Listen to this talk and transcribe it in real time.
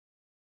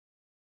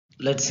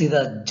Let's see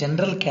the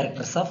general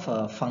characters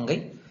of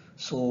fungi.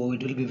 So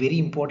it will be very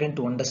important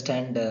to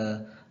understand.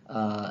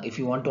 If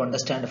you want to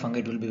understand fungi,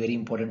 it will be very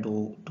important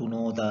to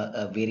know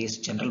the various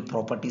general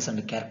properties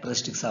and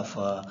characteristics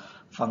of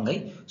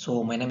fungi.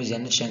 So my name is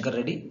N. Shankar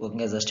Reddy,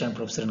 working as assistant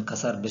professor in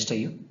Kasar,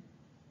 BSc.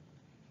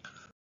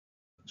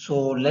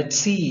 So let's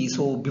see.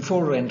 So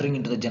before entering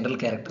into the general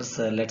characters,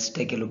 let's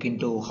take a look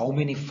into how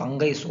many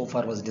fungi so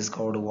far was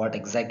discovered, what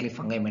exactly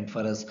fungi meant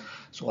for us.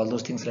 So all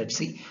those things, let's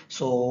see.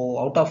 So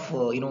out of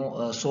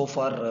so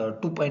far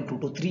 2.2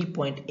 to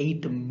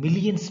 3.8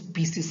 million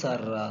species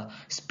are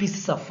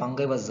species of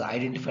fungi was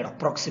identified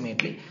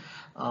approximately.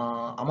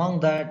 Among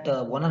that,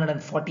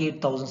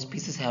 148,000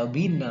 species have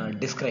been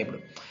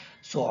described.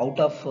 So out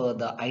of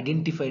the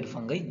identified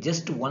fungi,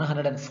 just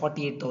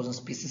 148,000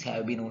 species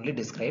have been only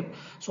described.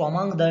 So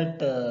among that,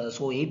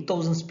 so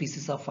 8,000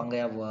 species of fungi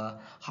have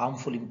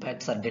harmful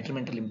impacts or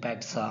detrimental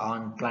impacts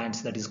on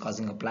plants, that is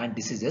causing plant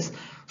diseases.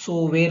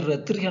 So where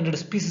 300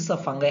 species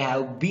of fungi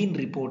have been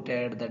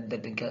reported that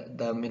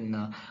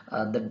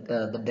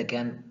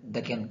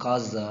they can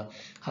cause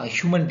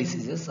human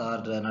diseases,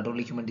 or not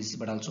only human disease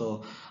but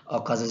also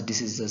causes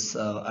diseases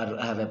or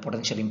have a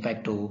potential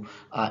impact to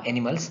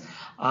animals.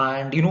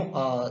 And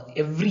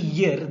every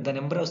year the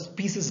number of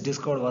species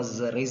discovered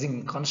was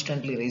rising,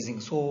 constantly rising.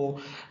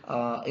 So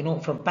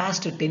from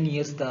past 10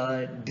 years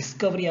the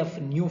discovery of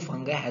new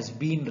fungi has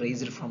been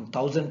raised from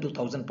 1000 to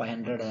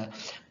 1500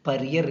 per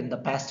year. In the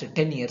past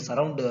 10 years,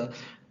 around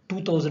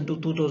 2000 to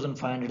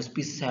 2500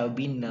 species have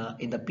been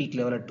in the peak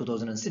level at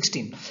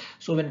 2016.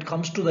 So when it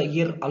comes to the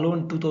year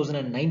alone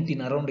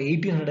 2019, around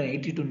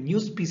 1882 new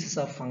species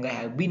of fungi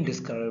have been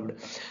discovered.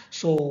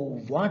 So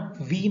what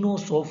we know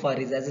so far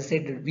is, as I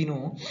said, we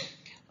know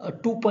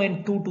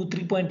 2.2 to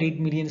 3.8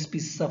 million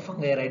species of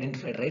fungi are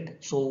identified, right?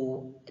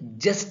 So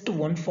just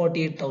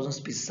 148,000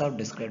 species are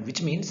described,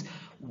 which means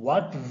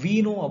what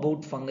we know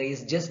about fungi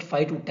is just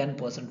 5 to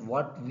 10%.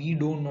 What we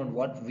don't know,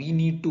 what we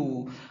need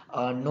to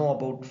know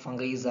about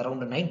fungi is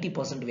around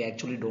 90% we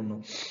actually don't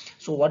know.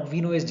 So what we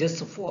know is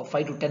just 5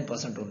 to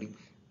 10% only.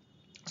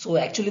 So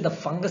actually the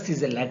fungus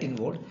is a Latin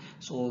word,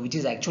 so which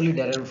is actually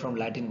derived from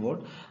Latin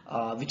word,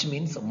 which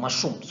means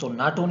mushroom. So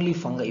not only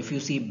fungi, if you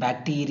see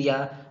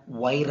bacteria,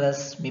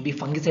 virus, maybe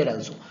fungicide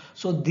also.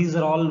 So these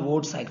are all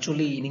words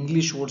actually in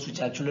English words which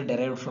actually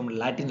derived from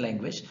Latin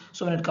language.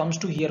 So when it comes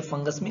to here,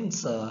 fungus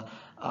means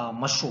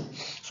mushroom.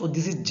 So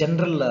this is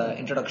general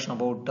introduction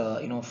about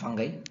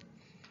fungi.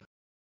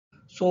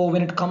 So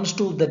when it comes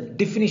to the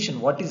definition,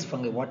 what is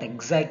fungi, what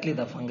exactly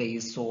the fungi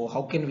is, so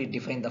how can we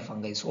define the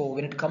fungi? So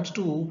when it comes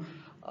to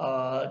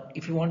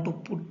if you want to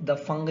put the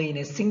fungi in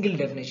a single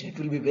definition, it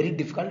will be very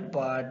difficult,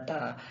 but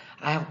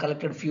I have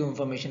collected few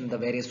information in the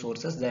various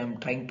sources that I am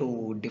trying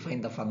to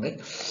define the fungi.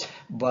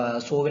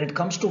 So when it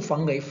comes to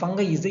fungi,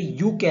 fungi is a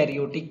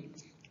eukaryotic,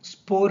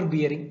 spore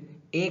bearing,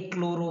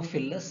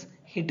 achlorophyllous,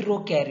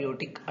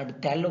 heterokaryotic and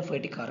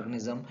thallophytic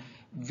organism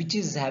which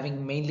is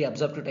having mainly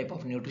absorptive type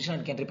of nutrition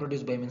and can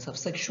reproduce by means of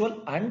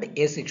sexual and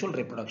asexual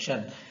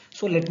reproduction.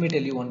 So let me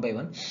tell you one by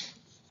one.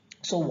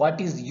 So what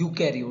is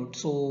eukaryote?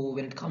 So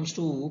when it comes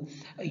to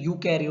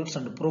eukaryotes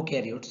and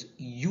prokaryotes,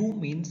 eu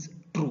means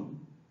true,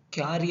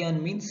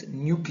 karyon means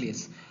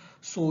nucleus.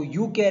 So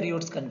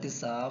eukaryotes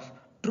consist of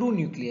true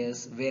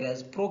nucleus,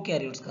 whereas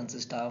prokaryotes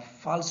consist of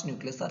false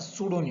nucleus or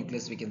pseudo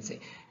nucleus, we can say.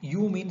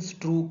 Eu means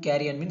true,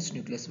 karyon means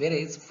nucleus,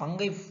 whereas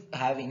fungi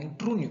having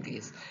true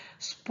nucleus.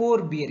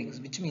 Spore bearings,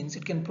 which means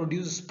it can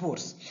produce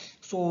spores.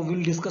 So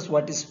we'll discuss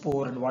what is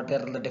spore and what are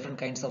the different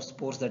kinds of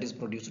spores that is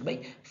produced by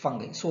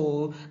fungi.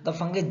 So the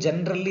fungi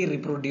generally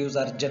reproduce,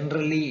 or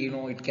generally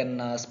it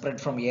can spread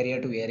from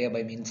area to area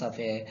by means of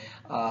a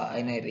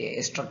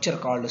structure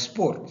called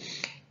spore.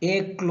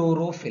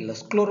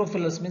 Achlorophyllous.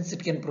 Chlorophyllous means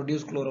it can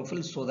produce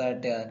chlorophyll, so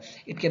that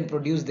it can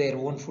produce their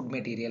own food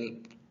material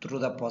through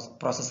the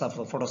process of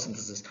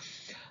photosynthesis.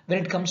 When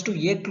it comes to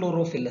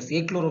achlorophyllous,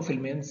 achlorophyll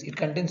means it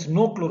contains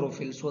no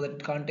chlorophyll, so that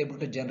it can't able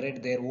to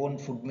generate their own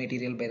food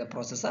material by the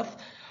process of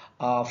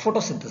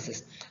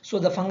photosynthesis. So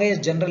the fungi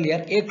generally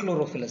are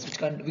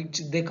achlorophyllous, which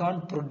they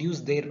can't produce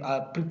their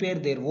prepare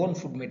their own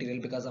food material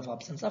because of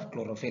absence of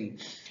chlorophyll.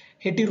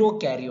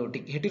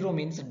 Heterokaryotic. Hetero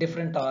means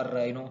different,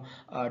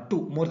 or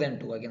two, more than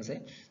two, I can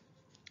say.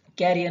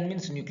 Karyon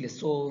means nucleus,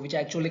 so which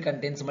actually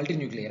contains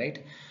multinuclei,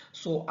 right?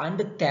 So and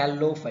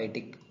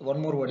thallophytic,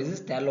 one more word is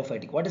this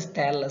thallophytic. What is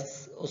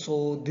thallus?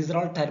 So these are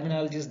all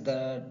terminologies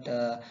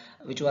that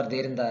which were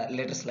there in the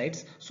later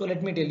slides. So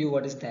let me tell you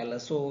what is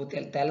thallus. So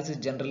thallus is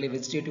generally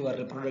vegetative or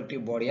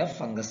reproductive body of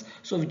fungus,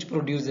 so which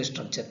produce a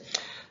structure.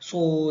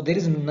 So there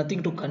is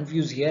nothing to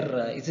confuse here.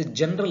 It's a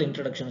general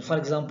introduction. For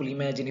example,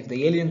 imagine if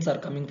the aliens are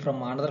coming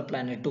from another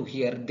planet to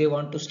here, they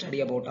want to study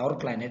about our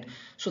planet.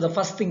 So the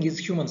first thing is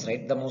humans,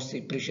 right? The most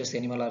precious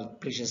animal or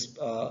precious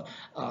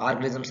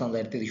organisms on the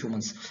earth is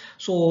humans.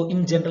 So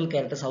in general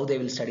characters, how they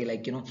will study,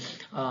 like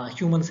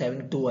humans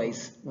having two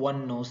eyes,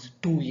 one nose,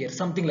 two ears,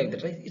 something like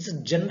that, right? It's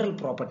a general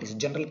properties,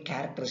 general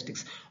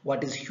characteristics.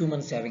 What is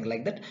humans having,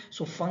 like that?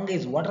 So fungi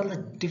is what are the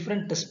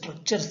different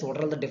structures,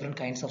 what are the different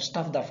kinds of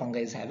stuff the fungi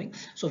is having.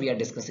 So we are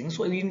discussing.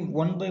 So in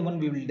one by one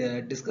we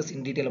will discuss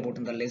in detail about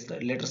in the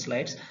later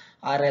slides,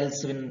 or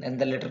else in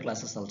the later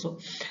classes also.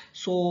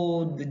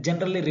 So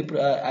generally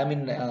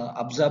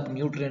absorb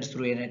nutrients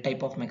through a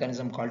type of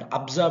mechanism called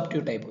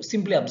absorptive type,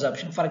 simply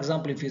absorption. For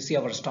example, if you see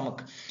our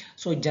stomach,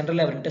 so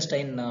generally our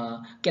intestine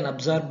can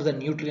absorb the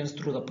nutrients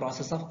through the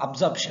process of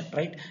absorption,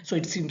 right? So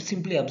it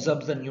simply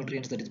absorbs the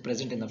nutrients that is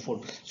present in the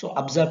food. So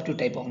absorptive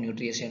type of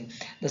nutrition.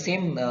 The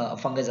same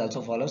fungus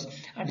also follows,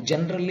 and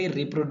generally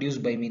reproduce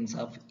by means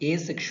of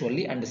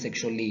asexually and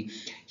sexually.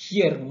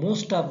 Here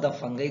most of the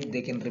fungi,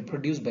 they can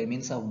reproduce by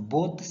means of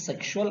both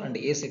sexual and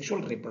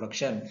asexual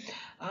reproduction,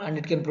 and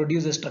it can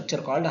produce a structure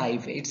called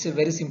hyphae. It's a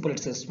very simple,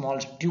 it's a small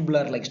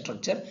tubular like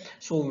structure.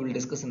 So we will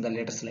discuss in the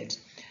later slides.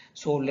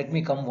 So let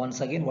me come once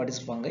again, what is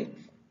fungi?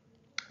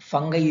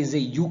 Fungi is a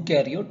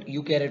eukaryote.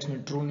 Eukaryotes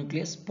mean true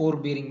nucleus. Spore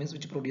bearing means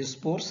which produce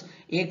spores.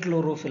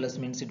 Achlorophyllous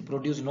means it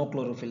produces no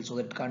chlorophyll, so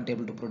that it can't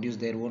able to produce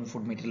their own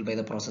food material by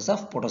the process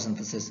of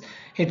photosynthesis.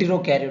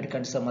 Heterokaryote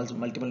consists of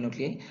multiple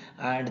nuclei.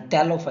 And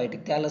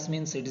thallophytic. Thallus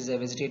means it is a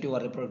vegetative or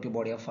reproductive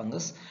body of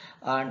fungus.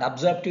 And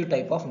absorptive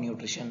type of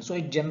nutrition. So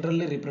it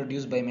generally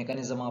reproduces by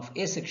mechanism of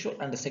asexual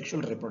and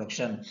sexual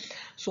reproduction.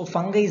 So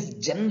fungi is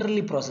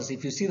generally processed.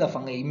 If you see the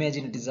fungi,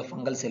 imagine it is a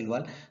fungal cell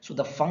wall. So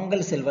the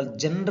fungal cell wall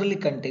generally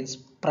contains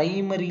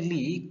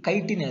primarily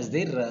chitin as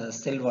their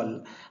cell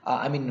wall,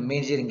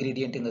 major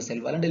ingredient in the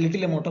cell wall, and a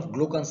little amount of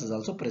glucans is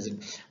also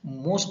present.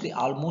 Mostly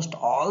almost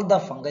all the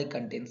fungi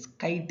contains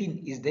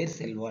chitin is their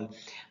cell wall,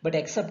 but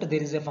except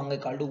there is a fungi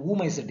called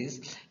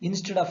Mycology.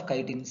 Instead of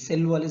chitin,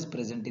 cell wall is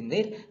present in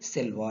their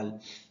cell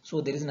wall.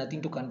 So there is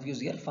nothing to confuse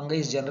here.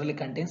 Fungi generally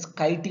contains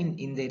chitin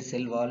in their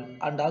cell wall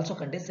and also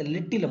contains a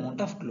little amount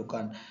of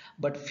glucan,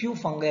 but few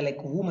fungi like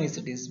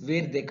Mycology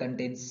where they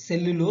contain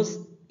cellulose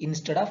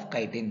instead of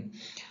chitin.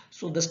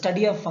 So the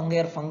study of fungi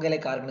or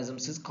fungi-like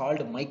organisms is called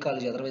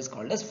mycology, otherwise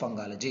called as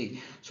fungology.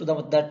 So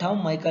the term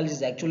mycology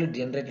is actually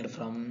generated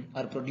from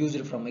or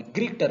produced from a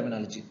Greek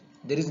terminology.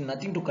 There is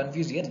nothing to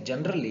confuse here.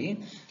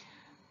 Generally,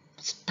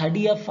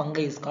 study of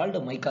fungi is called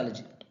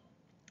mycology.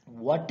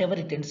 Whatever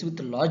it ends with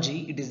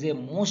logy, it is a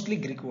mostly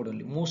Greek word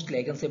only. Mostly,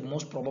 I can say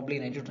most probably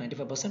 90 to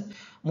 95%.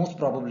 Most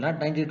probably, not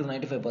 90 to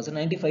 95%,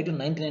 95 to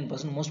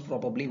 99%. Most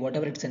probably,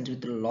 whatever it ends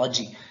with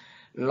logy.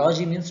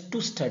 Logy means to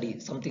study,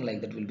 something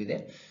like that will be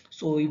there.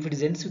 So if it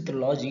ends with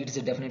logy, it is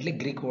a definitely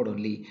Greek word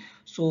only.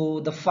 So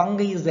the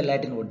fungi is the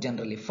Latin word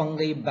generally.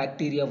 Fungi,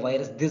 bacteria,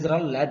 virus, these are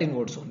all Latin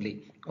words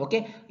only.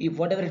 Okay, if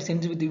whatever it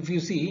ends with, if you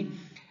see,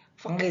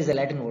 fungi is a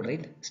Latin word,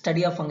 right?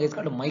 Study of fungi is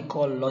called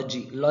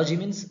mycology. Logy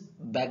means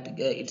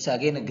it's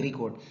again a Greek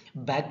word.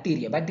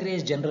 Bacteria. Bacteria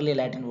is generally a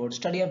Latin word.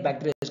 Study of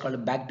bacteria is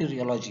called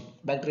bacteriology.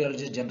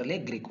 Bacteriology is generally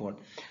a Greek word.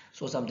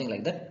 So something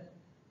like that.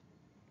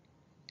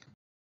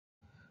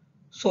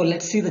 So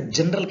let's see the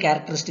general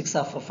characteristics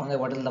of fungi.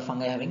 What is the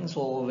fungi having?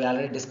 So we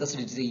already discussed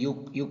it is a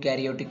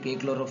eukaryotic,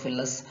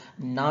 achlorophyllous,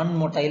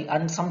 non-motile,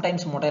 and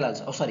sometimes motile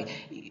also. Oh, sorry,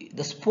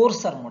 the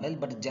spores are motile,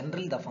 but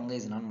generally the fungi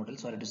is non-motile.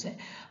 Sorry to say,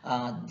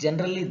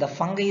 generally the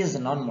fungi is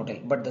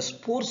non-motile, but the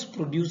spores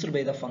produced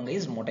by the fungi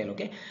is motile.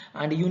 Okay,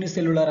 and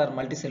unicellular or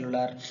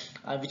multicellular,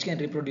 which can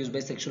reproduce by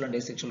sexual and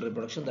asexual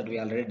reproduction, that we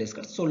already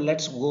discussed. So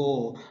let's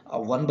go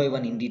one by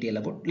one in detail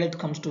about. Let's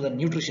comes to the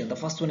nutrition. The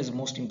first one is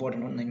most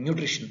important one, the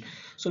nutrition.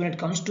 So when it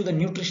comes to the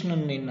nutrition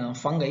in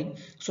fungi,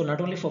 so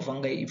not only for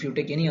fungi, if you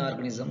take any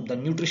organism, the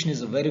nutrition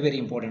is very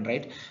important,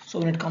 right? So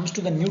when it comes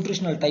to the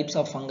nutritional types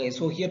of fungi,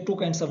 so here two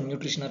kinds of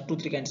nutrition or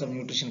three kinds of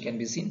nutrition can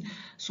be seen.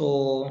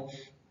 So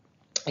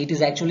it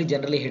is actually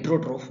generally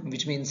heterotroph,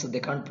 which means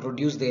they can't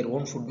produce their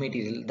own food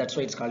material. That's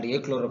why it's called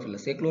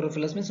achlorophyllous.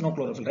 Achlorophyllous means no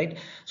chlorophyll, right?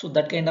 So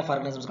that kind of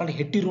organism is called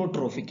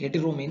heterotrophic.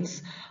 Hetero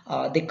means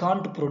they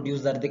can't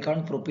produce that, they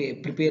can't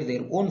prepare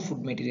their own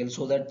food material,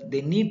 so that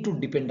they need to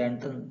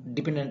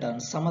dependent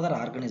on some other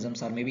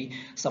organisms or maybe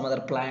some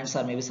other plants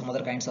or maybe some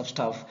other kinds of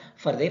stuff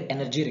for their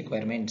energy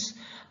requirements.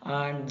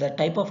 And the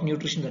type of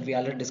nutrition that we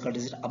already discussed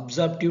is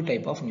absorptive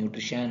type of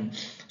nutrition.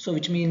 So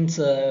which means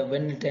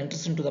when it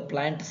enters into the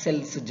plant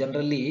cells,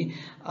 generally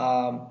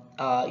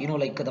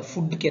like the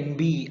food can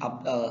be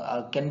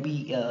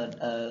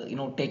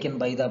taken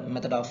by the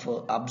method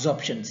of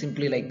absorption,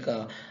 simply like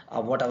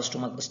what our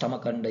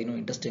stomach and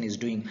intestine is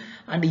doing.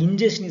 And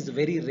ingestion is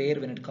very rare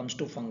when it comes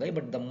to fungi,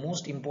 but the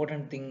most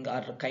important thing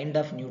or kind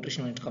of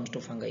nutrition when it comes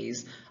to fungi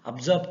is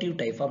absorptive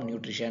type of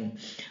nutrition.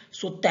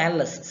 So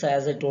thallus, so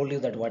as I told you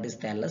that what is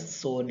thallus,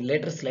 so in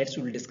later slides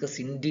we will discuss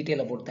in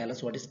detail about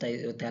thallus, what is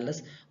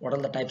thallus, what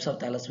are the types of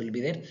thallus will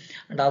be there,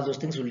 and all those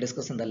things we will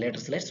discuss in the later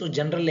slides. So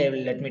generally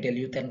let me tell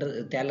you,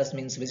 thallus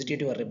means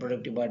vegetative or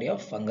reproductive body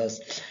of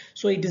fungus.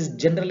 So it is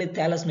generally,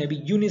 thallus may be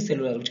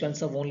unicellular, which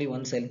consists of only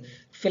one cell,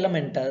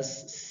 filamentous,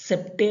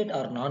 septate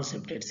or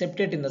non-septate.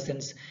 Septate in the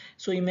sense,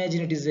 so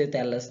imagine it is a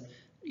thallus,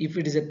 if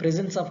it is a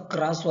presence of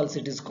cross walls,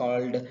 it is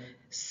called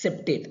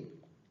septate.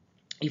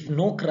 If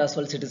no cross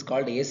walls, it is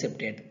called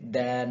aseptate.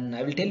 Then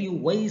I will tell you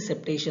why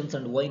septations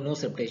and why no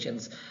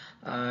septations,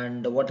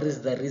 and what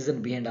is the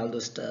reason behind all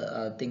those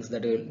things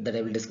that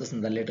I will discuss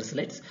in the later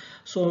slides.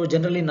 So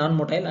generally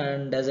non-motile,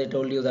 and as I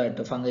told you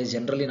that fungi is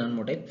generally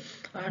non-motile.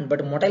 And but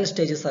motile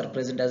stages are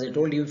present. As I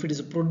told you, if it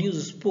is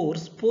produce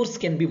spores, spores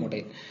can be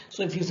motile.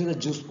 So if you see the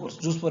juice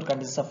spore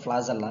consists of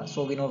flagella.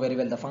 So we know very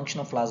well the function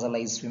of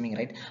flagella is swimming,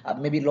 right?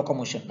 Maybe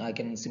locomotion, I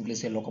can simply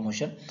say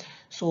locomotion.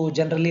 So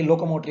generally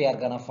locomotory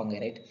organ of fungi,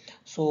 right?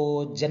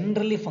 So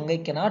generally fungi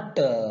cannot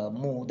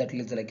move, that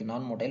is like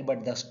non-motile,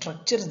 but the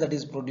structures that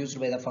is produced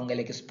by the fungi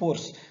like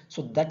spores,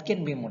 so that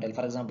can be motile.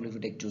 For example, if you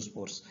take juice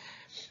spores,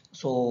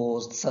 so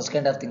such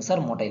kind of things are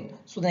motile.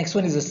 So the next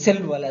one is the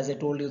cell wall. As I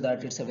told you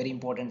that it's a very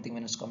important thing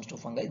when it comes to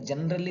fungi.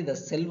 Generally the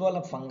cell wall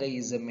of fungi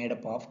is made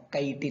up of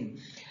chitin.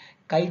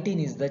 Chitin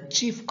is the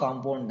chief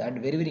compound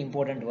and very very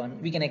important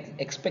one. We can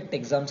expect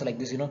exams like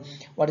this,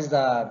 what is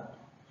the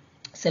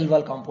cell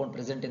wall compound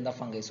present in the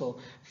fungi. So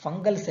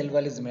fungal cell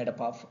wall is made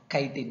up of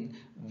chitin,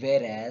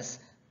 whereas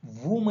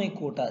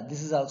Mycota,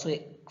 this is also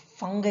a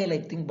fungi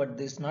like thing, but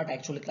this is not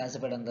actually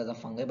classified under the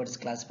fungi, but it's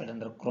classified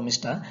under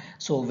chromista.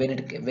 So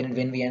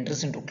when we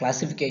enters into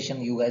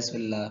classification, you guys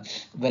will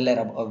aware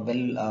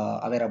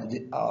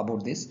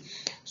about this.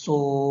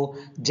 So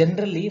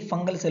generally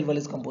fungal cell wall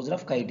is composed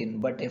of chitin,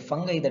 but a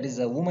fungi, that is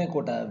a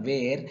Mycota,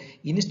 where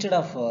instead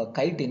of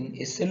chitin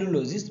a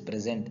cellulose is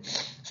present.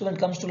 So when it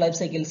comes to life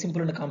cycle,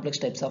 simple and complex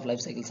types of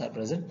life cycles are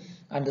present,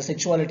 and the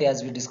sexuality,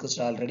 as we discussed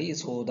already.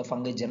 So the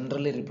fungi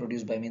generally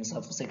reproduce by means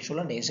of sexual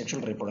and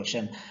asexual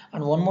reproduction.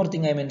 And one more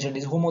thing I mentioned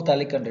is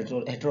homothallic and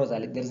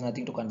heterothallic. There is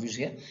nothing to confuse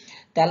here.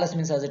 Thallus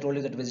means, as I told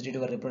you, that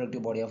vegetative or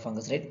reproductive body of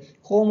fungus, right?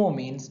 Homo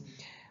means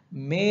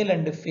male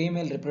and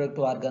female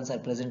reproductive organs are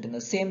present in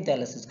the same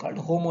thallus, is called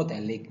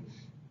homothallic.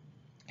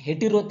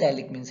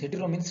 Heterothallic means,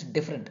 hetero means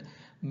different.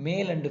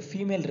 Male and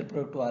female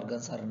reproductive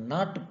organs are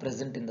not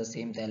present in the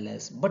same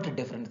thallus but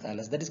different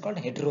thallus, that is called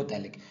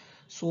heterothallic.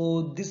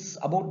 So this,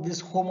 about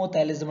this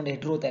homothallism and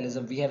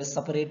heterothallism, we have a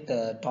separate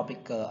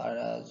topic,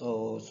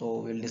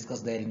 so we'll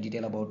discuss there in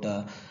detail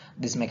about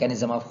this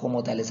mechanism of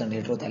homothallis and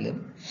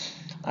heterothallism.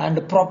 And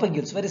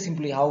propagules, very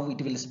simply how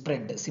it will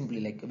spread,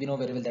 simply like we know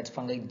very well that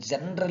fungi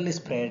generally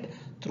spread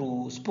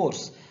through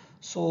spores.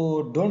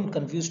 So don't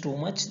confuse too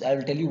much. I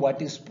will tell you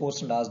what is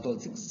spores and all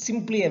those things.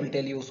 Simply I will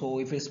tell you. So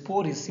if a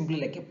spore is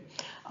simply like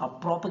a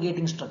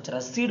propagating structure,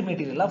 a seed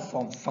material of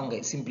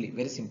fungi, simply,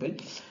 very simple.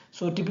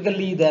 So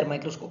typically they are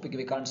microscopic,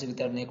 we can't see with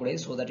our naked eye,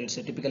 so that it's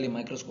a typically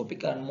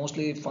microscopic, and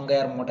mostly fungi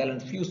are motile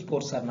and few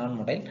spores are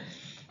non-motile.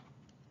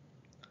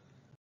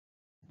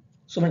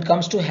 So when it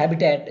comes to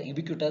habitat,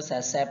 ubiquitous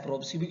as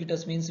saprobes,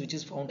 ubiquitous means which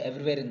is found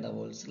everywhere in the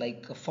world,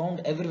 like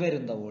found everywhere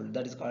in the world,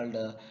 that is called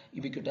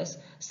ubiquitous.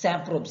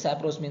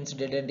 Saprobes means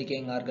dead and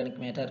decaying organic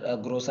matter,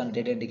 grows on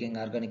dead and decaying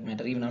organic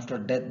matter. Even after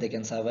death, they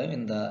can survive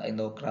in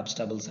the crop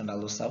stubbles and all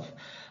those stuff.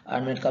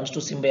 And when it comes to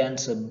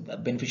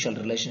symbionts, beneficial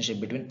relationship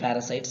between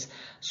parasites.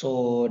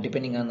 So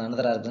depending on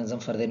another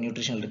organism for their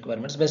nutritional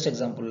requirements. Best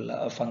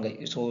example,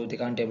 fungi. So they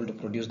can't able to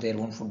produce their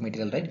own food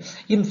material, right?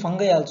 In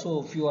fungi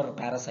also fewer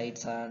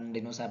parasites and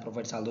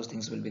saprophytes, all those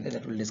things will be there,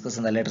 that we'll discuss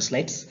in the later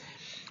slides.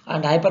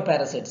 And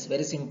hyperparasites,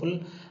 very simple,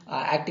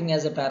 acting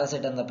as a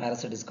parasite, and the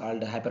parasite is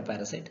called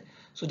hyperparasite.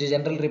 So they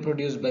generally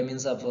reproduce by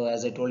means of,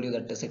 as I told you,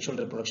 that sexual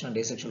reproduction and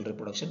asexual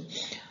reproduction.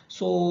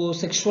 So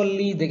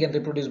sexually they can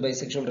reproduce by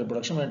sexual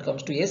reproduction. When it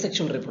comes to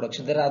asexual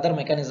reproduction, there are other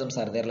mechanisms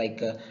are there,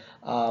 like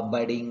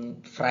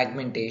budding,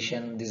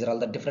 fragmentation. These are all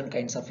the different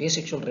kinds of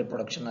asexual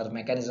reproduction or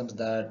mechanisms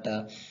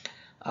that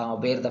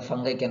where the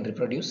fungi can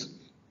reproduce.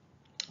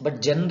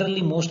 But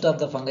generally most of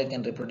the fungi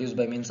can reproduce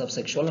by means of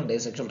sexual and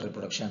asexual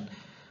reproduction.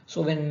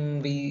 So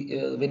when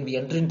we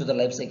enter into the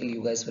life cycle,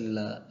 you guys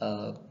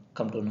will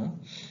come to know.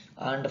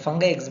 And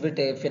fungi exhibit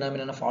a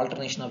phenomenon of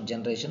alternation of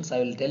generations. I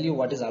will tell you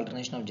what is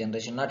alternation of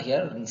generation, not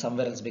here, in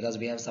somewhere else, because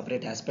we have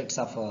separate aspects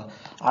of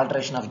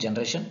alteration of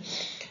generation.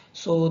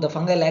 So the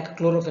fungi lack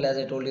chlorophyll, as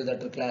I told you,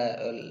 that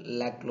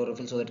lack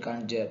chlorophyll, so that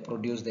can't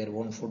produce their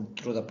own food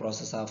through the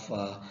process of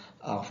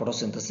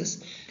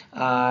photosynthesis.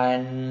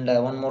 And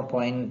one more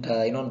point,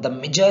 the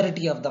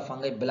majority of the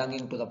fungi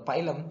belonging to the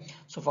phylum.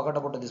 So forgot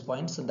about these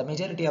points. So the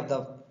majority of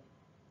the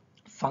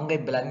fungi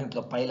belonging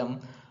to the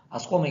phylum,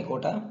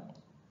 Ascomycota,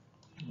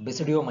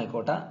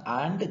 Basidiomycota,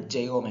 and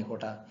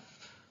Zygomycota.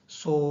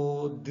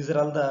 So these are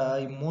all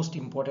the most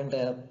important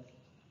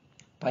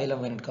phylum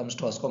when it comes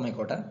to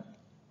Ascomycota.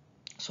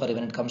 Sorry,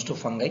 when it comes to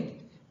fungi.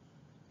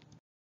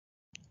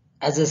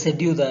 As I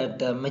said you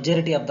that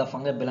majority of the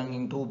fungi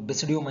belonging to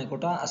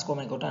Basidiomycota,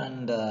 Ascomycota,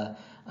 and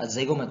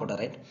Zygomycota,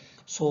 right?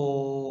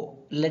 So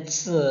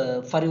let's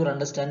for your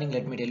understanding,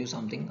 let me tell you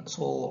something.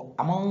 So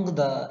among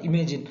the,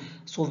 imagine,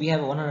 so we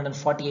have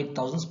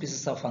 148,000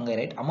 species of fungi,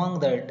 right? Among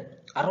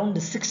that, around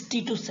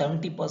 60 to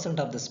 70%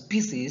 of the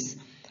species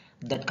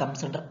that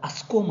comes under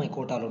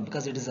Ascomycota alone,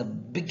 because it is the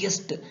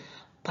biggest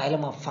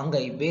phylum of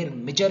fungi where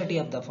majority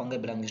of the fungi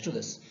belongs to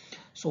this.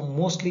 So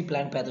mostly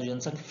plant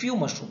pathogens and few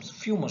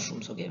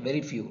mushrooms, okay,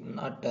 very few,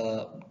 not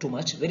too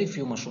much, very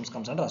few mushrooms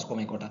comes under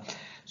Ascomycota.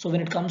 So when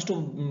it comes to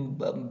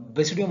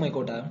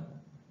Basidiomycota,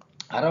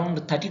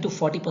 around 30 to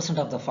 40%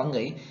 of the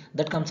fungi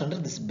that comes under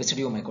this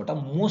Basidiomycota,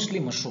 mostly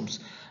mushrooms.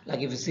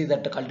 Like if you see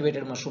that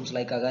cultivated mushrooms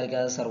like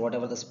agaricus or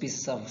whatever the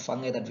species of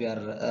fungi that we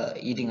are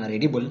eating are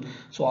edible,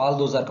 so all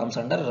those are comes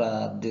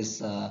under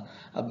this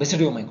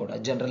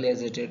Basidiomycota. Generally,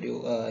 as I told you,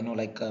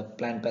 like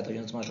plant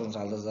pathogens, mushrooms,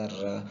 all those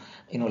are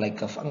like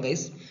fungi.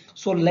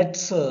 So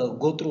let's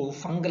go through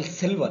fungal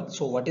cell wall.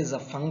 So what is a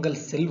fungal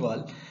cell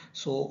wall?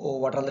 So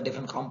what are the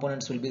different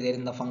components will be there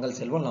in the fungal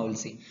cell wall? Now we'll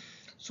see.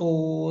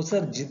 So,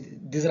 sir,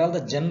 these are all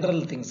the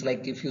general things.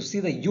 Like if you see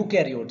the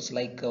eukaryotes,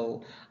 like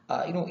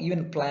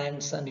even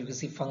plants, and you can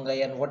see fungi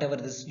and whatever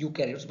this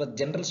eukaryotes, but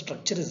general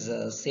structure is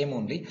same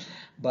only.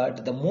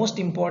 But the most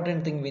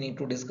important thing we need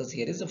to discuss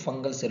here is the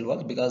fungal cell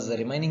wall, because the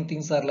remaining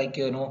things are like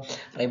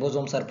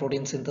ribosomes are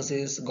protein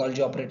synthesis,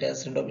 Golgi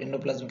apparatus,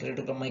 endoplasmic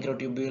reticulum,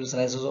 microtubules,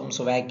 lysosomes,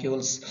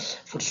 vacuoles,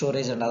 food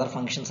storage, and other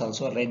functions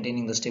also are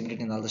maintaining the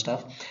stability and all the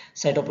stuff.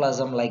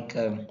 Cytoplasm, like.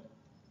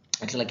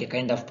 It's like a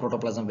kind of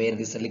protoplasm where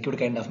this liquid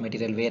kind of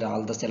material where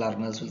all the cell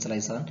organelles will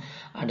lies on,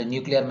 and a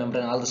nuclear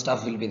membrane, all the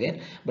stuff will be there.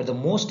 But the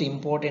most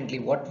importantly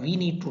what we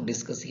need to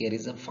discuss here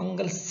is a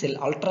fungal cell,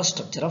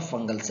 ultrastructure of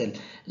fungal cell.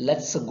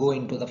 Let's go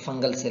into the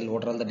fungal cell.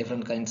 What are all the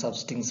different kinds of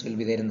things will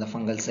be there in the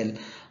fungal cell,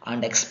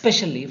 and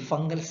especially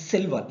fungal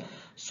cell wall.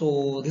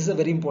 So this is a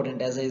very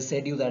important, as I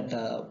said you that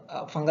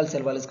fungal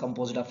cell wall is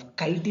composed of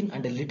chitin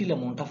and a little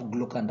amount of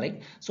glucan,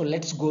 right? So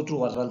let's go through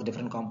what all the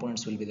different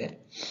components will be there.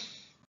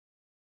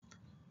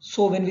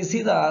 So when we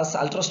see the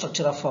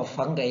ultrastructure of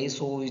fungi,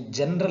 so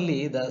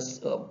generally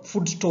the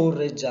food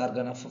storage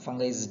organ of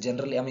fungi is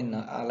generally,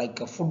 like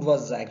food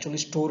was actually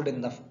stored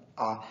in the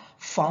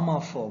form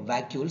of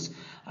vacuoles,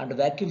 and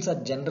vacuoles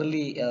are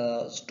generally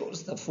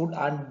stores the food,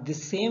 and the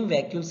same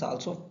vacuoles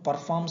also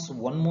performs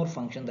one more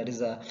function, that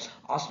is a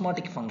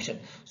osmotic function.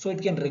 So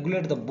it can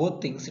regulate the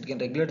both things. It can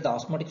regulate the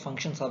osmotic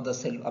functions of the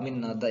cell,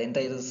 the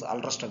entire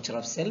ultrastructure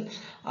of cell,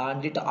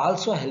 and it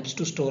also helps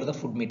to store the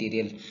food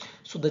material.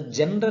 So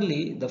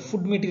generally the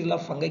food material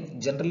of fungi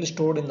generally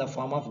stored in the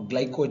form of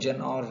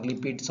glycogen or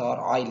lipids or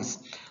oils.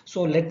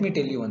 So let me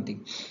tell you one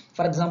thing.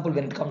 For example,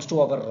 when it comes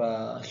to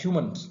our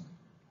humans,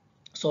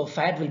 so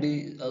fat will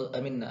be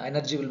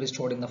energy will be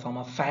stored in the form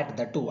of fat,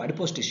 that too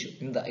adipose tissue,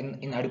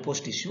 in adipose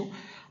tissue.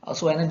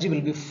 So energy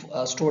will be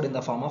stored in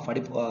the form of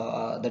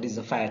that is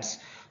the fats.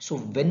 So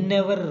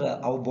whenever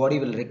our body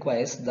will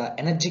requires, the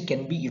energy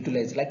can be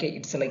utilized, like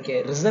it's like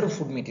a reserve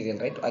food material,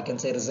 right? I can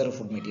say reserve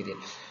food material.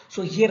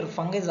 So here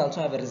fungi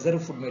also have a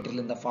reserve food material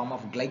in the form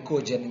of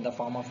glycogen, in the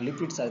form of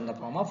lipids, or in the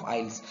form of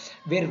oils,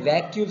 where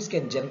vacuoles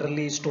can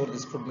generally store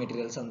these food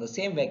materials, and the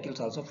same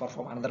vacuoles also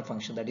perform another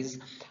function, that is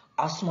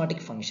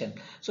osmotic function.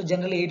 So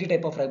generally 80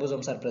 type of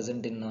ribosomes are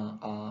present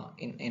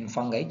in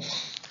fungi.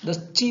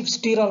 The chief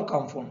sterile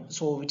compound,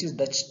 so which is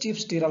the chief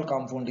sterile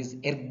compound, is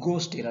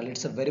ergosterol.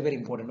 It's a very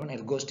important one,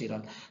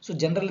 ergosterol. So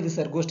generally this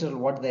ergosterol,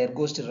 what the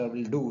ergosterol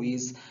will do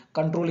is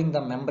controlling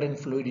the membrane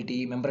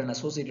fluidity, membrane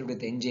associated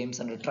with enzymes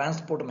and the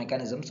transport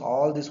mechanisms.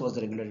 All this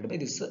was regulated by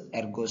this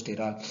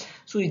ergosterol.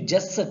 So you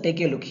just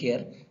take a look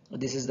here.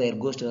 This is the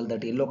ergosterol,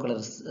 that yellow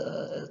color,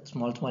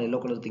 small yellow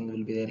color thing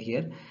will be there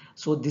here.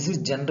 So this is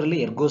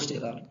generally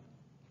ergosterol.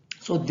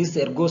 So this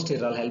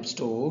ergosterol helps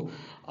to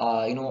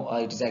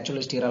it is actually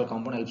a sterile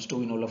compound, helps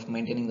to of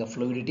maintaining the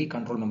fluidity,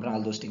 control membrane,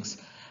 all those things.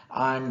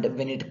 And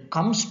when it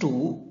comes to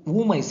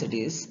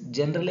oomycetes,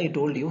 generally I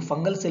told you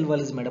fungal cell wall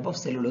is made up of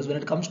cellulose. When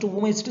it comes to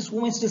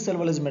oomycetes cell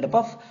wall is made up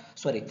of,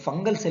 sorry,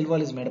 fungal cell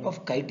wall is made up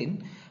of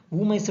chitin.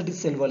 Oomycetes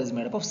cell wall is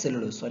made up of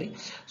cellulose, sorry.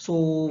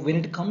 So when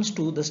it comes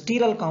to the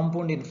sterile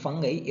compound in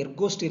fungi,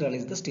 ergosterol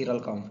is the sterile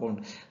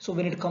compound. So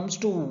when it comes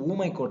to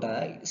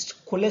oomycota,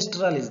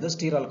 cholesterol is the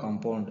sterile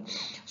compound.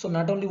 So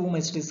not only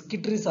oomycetes,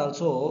 chytris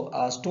also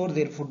store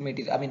their food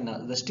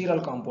material. The sterile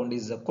compound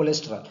is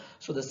cholesterol.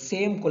 So the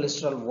same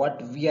cholesterol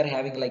what we are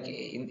having like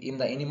in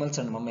the animals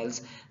and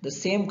mammals, the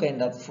same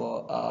kind of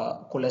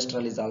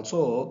cholesterol is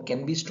also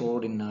can be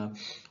stored in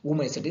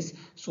oomycetes.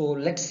 So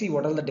let's see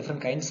what are the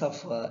different kinds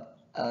of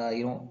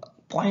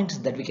points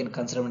that we can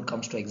consider when it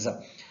comes to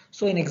exam.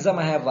 So in exam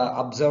I have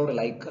observed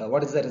like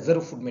what is the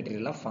reserve food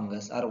material of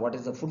fungus, or what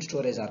is the food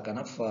storage organ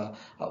of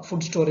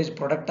food storage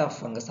product of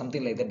fungus,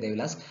 something like that they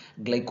will ask.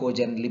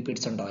 Glycogen,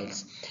 lipids and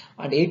oils,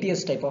 and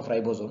ATS type of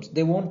ribosomes.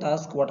 They won't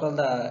ask what are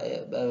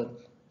the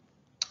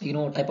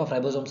type of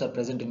ribosomes are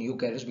present in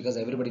eukaryotes, because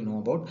everybody know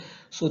about.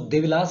 So they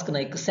will ask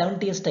like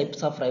 70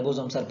 types of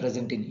ribosomes are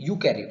present in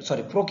prokaryotes.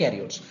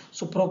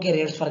 So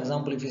prokaryotes, for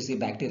example, if you see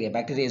bacteria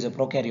is a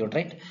prokaryote,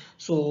 right?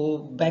 So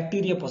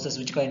bacteria possess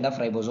which kind of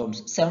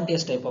ribosomes? 70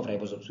 type of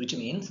ribosomes, which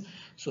means,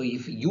 so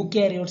if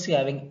eukaryotes are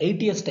having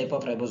 80 type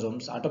of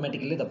ribosomes,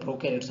 automatically the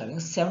prokaryotes are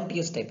having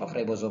 70 type of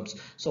ribosomes.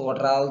 So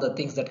what are all the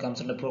things that comes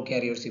under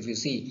prokaryotes? If you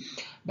see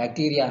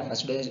bacteria,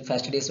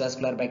 fastidious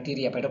vascular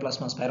bacteria,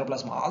 cytoplasma,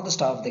 spiroplasma, all the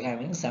stuff, they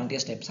having 70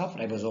 types of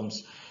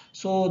ribosomes.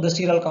 So the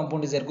sterile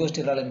compound is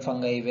ergosterol in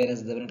fungi,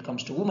 whereas when it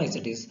comes to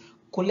oomycetes,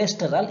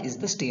 cholesterol is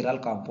the sterile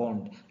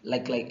compound,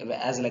 like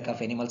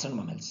of animals and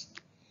mammals.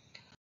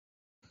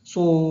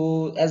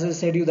 So as I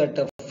said you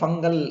that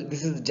fungal,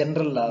 this is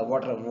general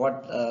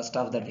what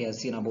stuff that we have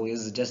seen above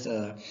is just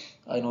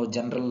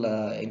general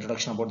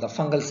introduction about the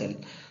fungal cell.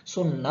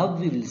 So now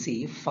we will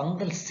see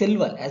fungal cell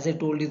wall. As I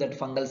told you that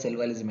fungal cell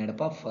wall is made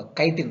up of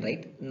chitin,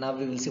 right? Now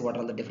we will see what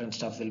all the different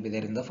stuff will be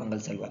there in the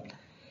fungal cell wall.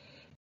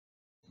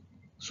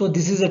 So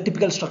this is a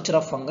typical structure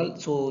of fungal.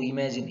 So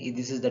imagine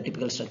this is the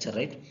typical structure,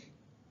 right?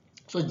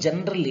 So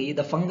generally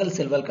the fungal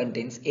cell wall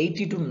contains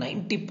 80 to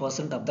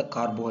 90% of the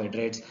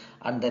carbohydrates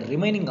and the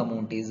remaining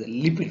amount is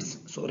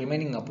lipids. So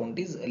remaining amount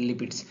is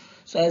lipids.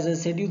 So as I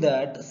said you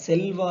that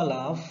cell wall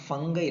of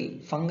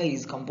fungi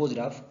is composed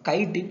of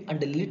chitin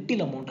and a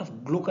little amount of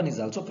glucan is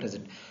also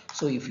present.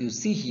 So if you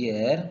see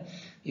here,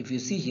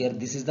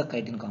 this is the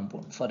chitin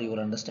compound. For your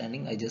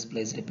understanding, I just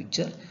placed a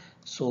picture.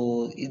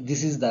 So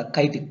this is the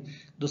chitin.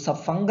 The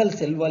subfungal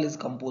cell wall is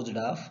composed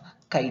of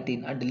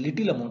chitin and a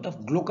little amount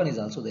of glucan is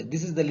also there.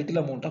 This is the little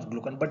amount of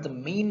glucan, but the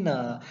main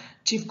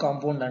chief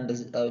compound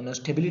and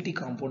stability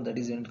compound, that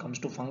is when it comes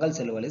to fungal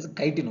cell wall, is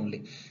chitin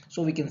only.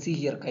 So we can see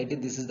here chitin,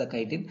 this is the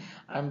chitin,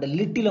 and the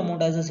little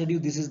amount, as I said you,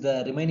 this is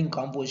the remaining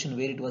composition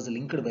where it was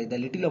linked by the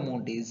little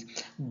amount is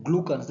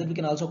glucans, that we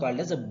can also call it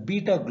as a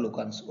beta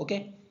glucans.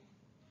 Okay.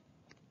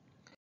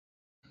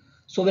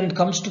 So when it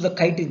comes to the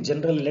chitin,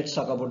 generally let's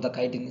talk about the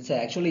chitin. It's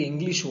actually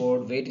English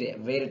word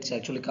where it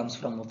actually comes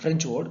from a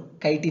French word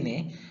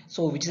chitine.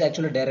 So which is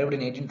actually derived in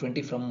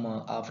 1820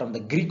 from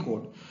the Greek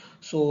word.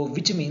 So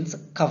which means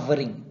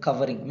covering.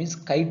 Covering means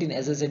chitin.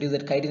 As I said, you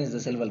that chitin is the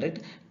cell wall, right?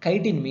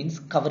 Chitin means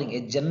covering.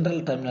 A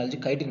general terminology,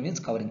 chitin means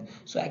covering.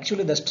 So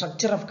actually the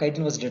structure of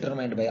chitin was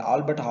determined by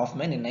Albert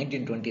Hofmann in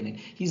 1929.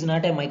 He's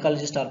not a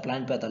mycologist or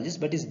plant pathologist,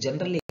 but is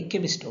generally a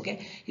chemist.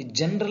 Okay,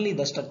 generally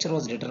the structure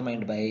was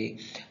determined by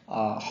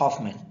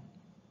Hoffman.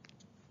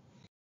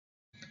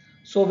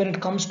 So when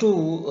it comes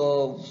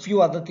to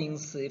few other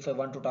things, if I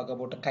want to talk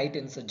about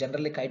chitin, so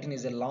generally chitin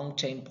is a long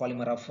chain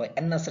polymer of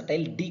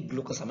N-acetyl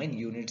D-glucosamine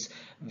units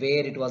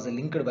where it was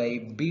linked by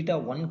beta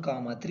 1,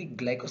 3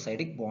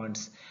 glycosidic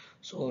bonds.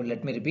 So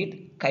let me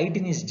repeat,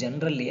 chitin is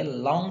generally a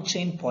long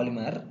chain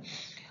polymer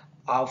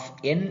of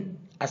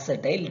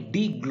N-acetyl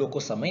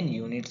D-glucosamine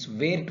units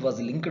where it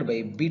was linked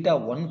by beta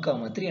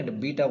 1, 3 and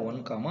beta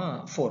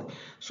 1, 4.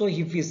 So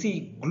if you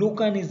see,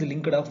 glucan is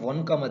linked of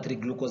 1, 3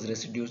 glucose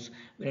residues.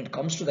 When it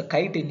comes to the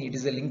chitin, it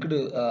is a linked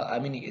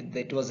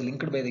it was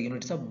linked by the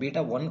units of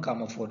beta 1,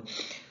 4.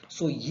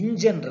 So in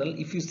general,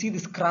 if you see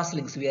this cross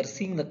links, we are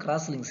seeing the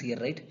cross links here,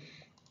 right?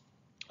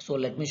 So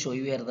let me show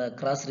you here the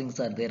cross links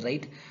are there,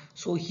 right?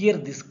 So here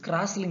these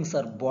cross links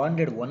are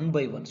bonded one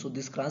by one. So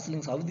these cross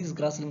links, how these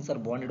cross links are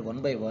bonded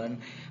one by one?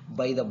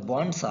 By the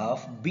bonds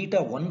of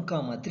beta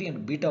 1, 3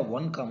 and beta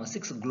 1,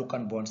 6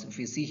 glucan bonds. If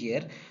you see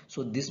here,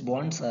 so these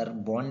bonds are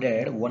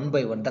bonded one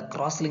by one. The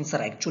cross links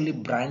are actually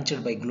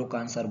branched by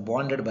glucans are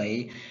bonded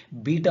by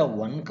beta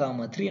 1,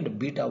 3 and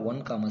beta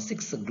 1,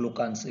 6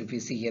 glucans. If you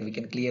see here, we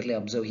can clearly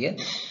observe here.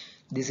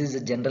 This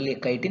is generally a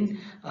chitin,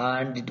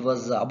 and it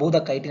was above the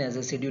chitin, as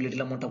I said, you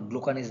little amount of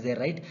glucan is there,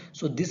 right?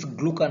 So this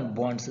glucan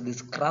bonds,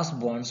 this cross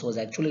bonds was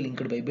actually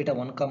linked by beta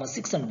 1,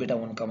 6 and beta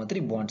 1, 3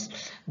 bonds.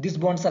 These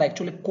bonds are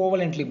actually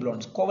covalently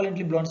bonds.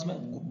 Covalently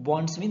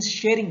bonds means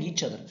sharing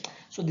each other.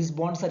 So these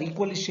bonds are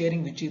equally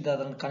sharing with each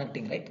other and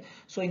connecting, right?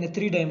 So in a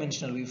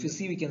three-dimensional view, if you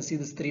see, we can see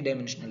this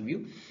three-dimensional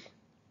view.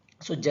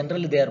 So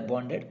generally they are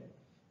bonded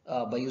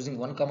by using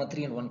 1,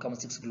 3 and 1,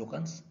 6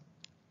 glucans.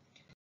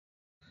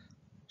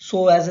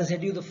 So as I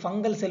said you, the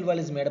fungal cell wall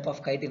is made up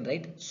of chitin,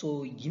 right?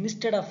 So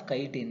instead of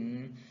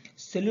chitin,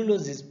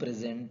 cellulose is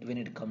present when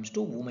it comes to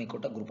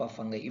Mycota group of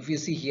fungi. If you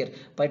see here,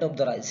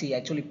 Phytopthora, see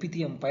actually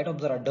Pythium,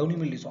 Phytopthora, downy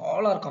mildews,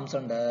 all are comes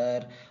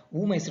under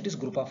Mycetes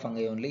group of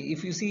fungi only.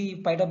 If you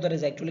see Phytopthora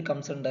is actually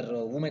comes under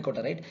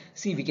Mycota, right?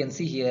 See, we can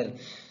see here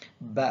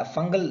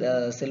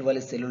fungal cell wall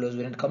is cellulose.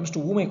 When it comes to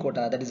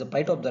Mycota, that is a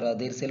Phytopthora,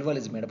 their cell wall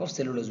is made up of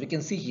cellulose. We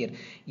can see here,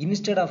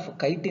 instead of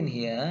chitin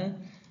here,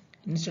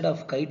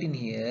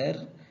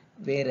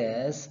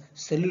 whereas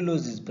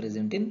cellulose is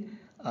present in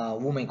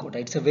Mycota.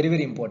 It's a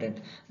very important.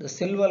 The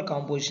cell wall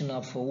composition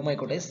of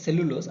Mycota is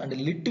cellulose and a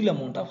little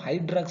amount of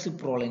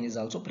hydroxyproline is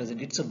also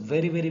present. It's a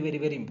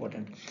very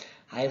important.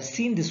 I have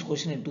seen this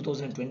question in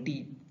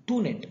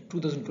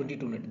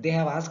 2022 net. They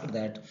have asked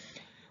that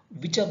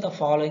which of the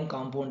following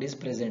compound is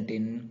present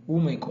in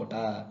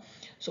Mycota.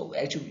 So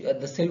actually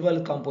the cell wall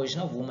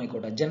composition of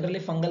Mycota. Generally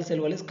fungal cell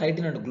wall is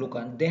chitin and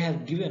glucan. They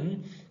have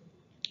given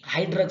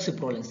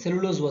hydroxyproline.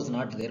 Cellulose was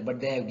not there, but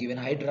they have given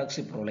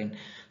hydroxyproline.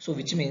 So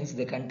which means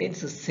they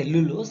contains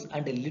cellulose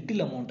and a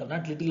little amount,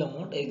 not little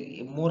amount,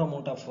 a more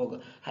amount of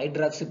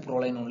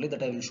hydroxyproline only,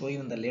 that I will show you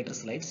in the later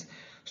slides.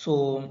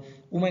 So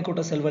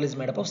Mycota cell wall is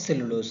made up of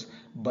cellulose,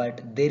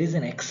 but there is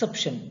an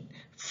exception.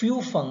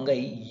 Few fungi,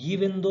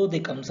 even though they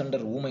comes under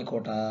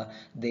Mycota,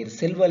 their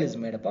cell wall is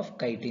made up of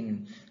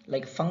chitin.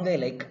 Like fungi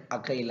like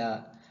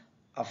Acaila,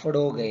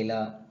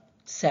 Aphodogyla,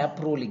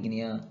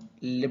 Saprolignia,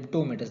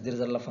 Leptometus, there is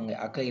a lot of fungi,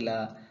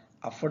 Acaila,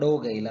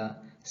 Aphodogyla,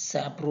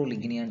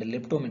 Saprolignia and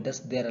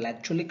Leptometus, they are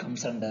actually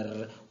comes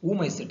under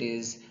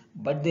Mycetes,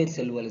 but their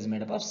cell wall is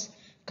made up of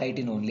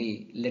chitin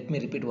only. Let me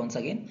repeat once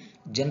again.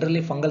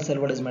 Generally fungal cell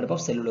wall is made up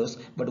of cellulose,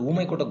 but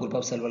Oomycota group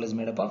of cell wall is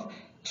made up of,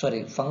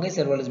 sorry, fungi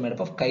cell wall is made up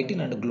of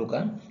chitin and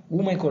glucan.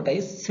 Oomycota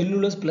is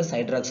cellulose plus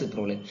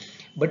hydroxyproline.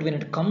 But when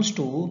it comes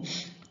to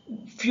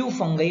few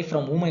fungi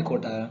from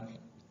Oomycota,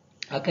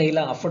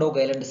 Acaila,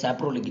 Aphadogyl and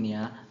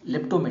Saprolegnia,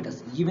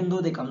 Leptometas, even though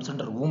they comes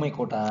under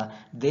Oomycota,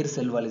 their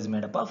cell wall is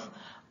made up of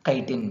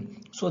chitin.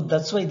 So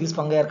that's why these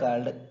fungi are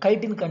called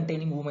chitin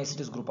containing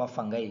Oomycetes group of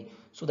fungi.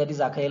 So that is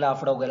Acaila,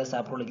 Aphadogyl,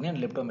 Saprolegnia and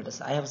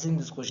Leptometas. I have seen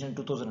this question in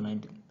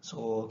 2019.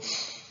 So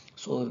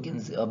you can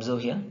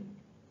observe here.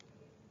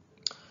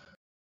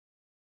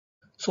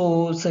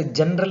 So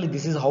generally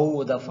this is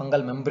how the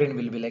fungal membrane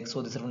will be like.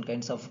 So these different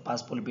kinds of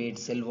phospholipids,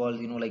 cell walls,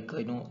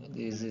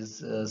 this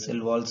is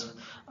cell walls,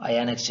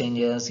 ion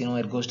exchanges,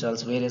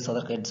 ergosterals, various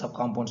other kinds of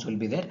compounds will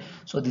be there.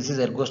 So this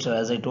is ergosterol,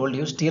 as I told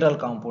you, sterile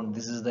compound.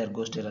 This is the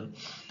ergosterol.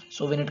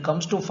 So when it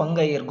comes to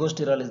fungi,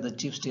 ergosterol is the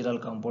chief sterile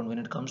compound. When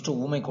it comes to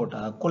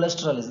Oomycota,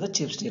 cholesterol is the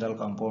chief sterile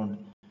compound.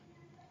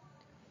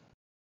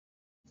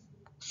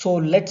 So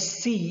let's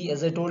see,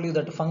 as I told you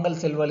that fungal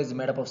cell wall is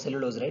made up of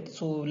cellulose, right?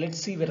 So let's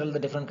see where all the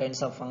different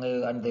kinds of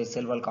fungi and their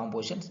cell wall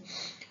compositions.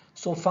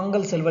 So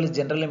fungal cell wall is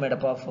generally made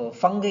up of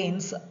fungi in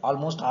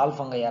almost all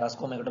fungi,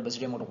 Ascomycota,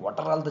 Basidium, what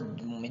are all the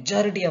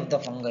majority of the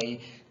fungi,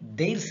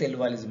 their cell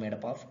wall is made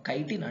up of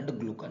chitin and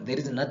glucan. There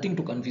is nothing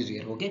to confuse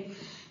here, okay?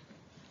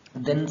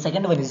 Then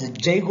second one is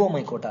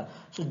Zygomycota.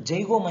 So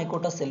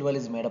Zygomycota cell wall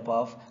is made up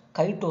of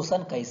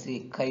chitosan,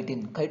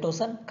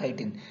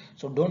 chitin.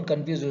 So don't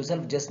confuse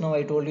yourself. Just now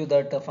I told you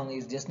that fungi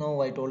is, just now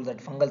I told that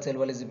fungal cell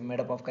wall is made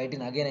up of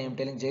chitin. Again I am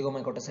telling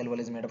Zygomycota cell wall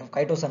is made up of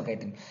chitosan,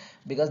 chitin,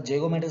 because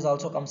Zygomycota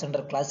also comes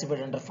under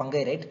classified under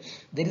fungi, right?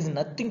 There is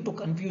nothing to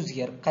confuse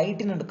here.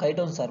 Chitin and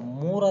chitons are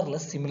more or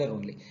less similar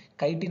only.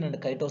 Chitin and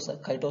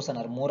chitosan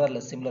are more or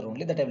less similar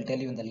only. That I will tell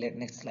you in the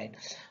next slide.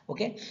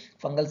 Okay,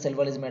 fungal cell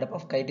wall is made up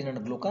of chitin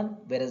and glucan,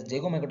 whereas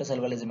Zygomycota cell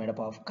wall is made up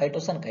of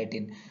chitosan,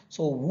 chitin.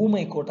 So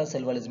Oomycota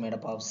cell wall is made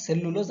up of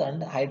cellulose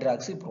and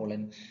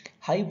hydroxyproline.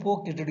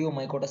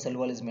 Hypocritidiomycota cell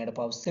wall is made up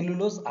of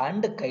cellulose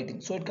and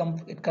chitin. So it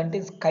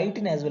contains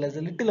chitin as well as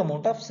a little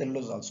amount of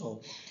cellulose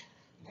also.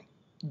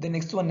 The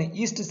next one,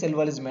 yeast cell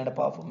wall is made up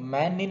of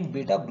mannan,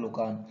 beta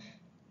glucan.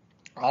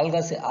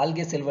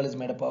 Algae cell wall is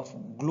made up of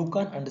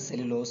glucan and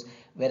cellulose,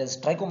 whereas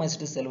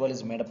Trichomycetes cell wall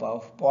is made up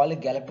of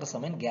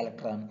polygalactosamine and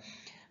galactran.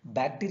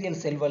 Bacterial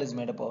cell wall is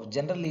made up of,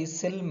 generally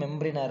cell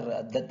membrane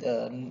are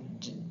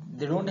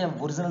they don't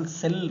have original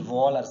cell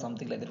wall or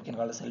something like that. You can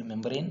call it cell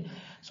membrane.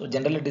 So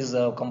generally it is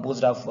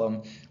composed of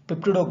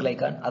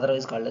peptidoglycan,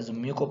 otherwise called as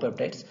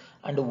mucopeptides,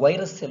 and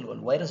virus cell wall.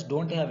 Virus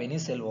don't have any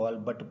cell wall,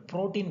 but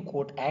protein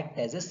coat act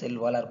as a cell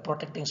wall or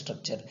protecting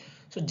structure.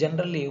 So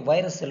generally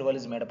virus cell wall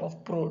is made up of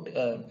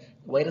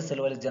virus cell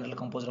wall is generally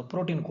composed of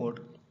protein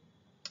coat.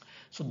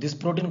 So this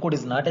protein coat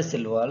is not a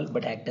cell wall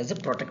but act as a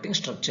protecting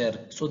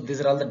structure. So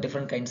these are all the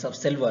different kinds of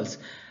cell walls.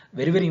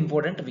 Very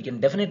important. We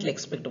can definitely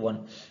expect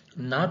one.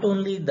 Not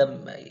only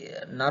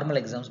the normal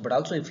exams, but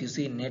also if you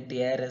see NET,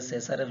 ARS,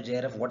 SRF,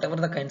 JRF, whatever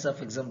the kinds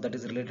of exam that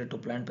is related to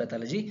plant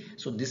pathology.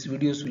 So these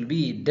videos will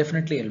be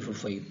definitely helpful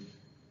for you.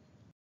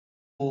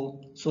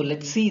 So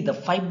let's see the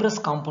fibrous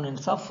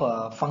components of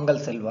fungal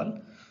cell wall.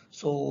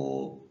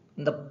 So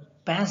in the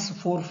past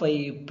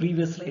 4-5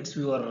 previous slides,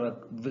 we were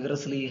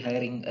vigorously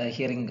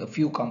hearing a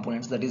few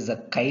components, that is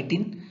the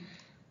chitin,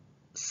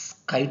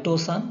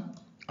 chitosan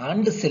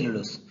and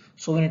cellulose.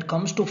 So when it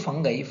comes to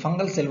fungi,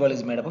 fungal cell wall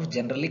is made up of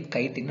generally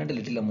chitin and a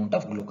little amount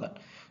of glucan.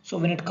 So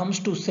when it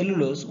comes to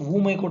cellulose,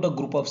 Oomycota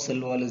group of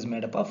cell wall is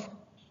made up of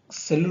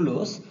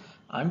cellulose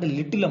and a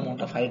little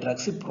amount of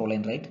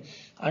hydroxyproline, right?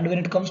 And when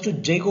it comes to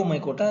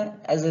Zygomycota,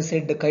 as I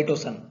said, the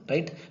chitosan,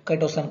 right?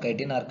 Chitosan,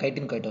 chitin, or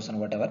chitin, chitosan,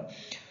 whatever.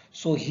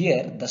 So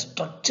here the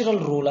structural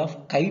role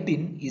of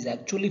chitin is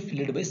actually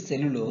filled by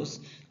cellulose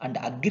and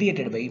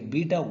aggregated by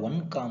beta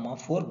 1,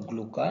 4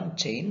 glucan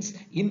chains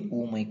in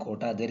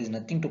Oomycota. There is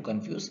nothing to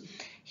confuse.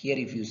 Here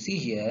if you see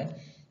here,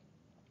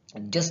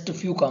 just a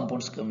few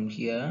compounds come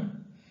here,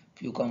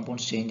 few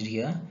compounds changed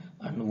here,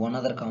 and one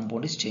other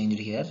compound is changed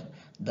here.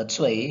 That's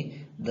why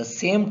the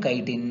same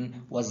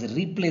chitin was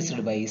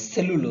replaced by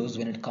cellulose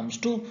when it comes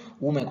to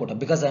Oomycota.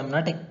 Because I am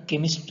not a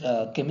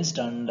chemist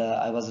and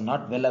I was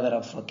not well aware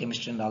of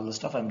chemistry and all the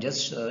stuff. I'm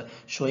just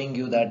showing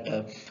you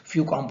that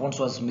few compounds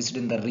was missed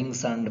in the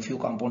rings and few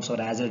compounds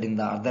were added in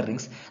the other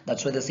rings.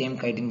 That's why the same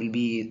chitin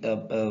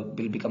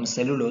will become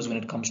cellulose when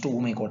it comes to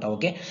Oomycota.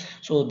 Okay,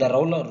 so the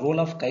role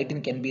of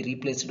chitin can be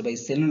replaced by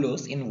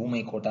cellulose in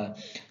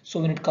Oomycota. So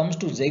when it comes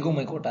to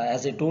Zygomycota,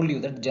 as I told you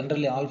that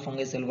generally all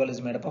fungi cell wall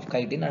is made up of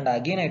chitin, and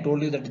again I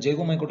told you that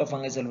Zygomycota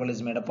fungi cell wall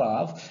is made up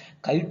of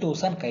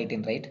chitosan,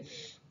 chitin, right?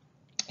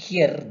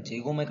 Here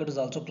Zygomycota is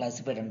also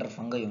classified under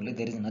fungi only.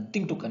 There is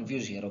nothing to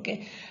confuse here,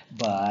 okay?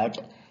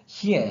 But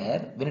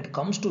here when it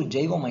comes to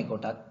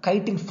Zygomycota,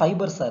 chitin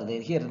fibers are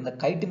there. Here the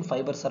chitin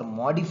fibers are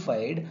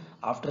modified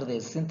after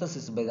their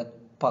synthesis by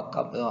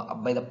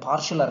the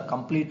partial or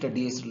complete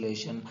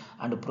deacetylation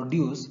and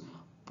produce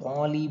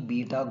poly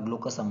beta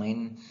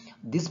glucosamine.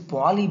 This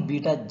poly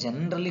beta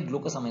generally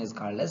glucosamine is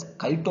called as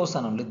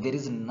chitosan only. There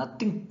is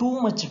nothing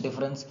too much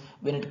difference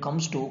when it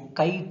comes to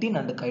chitin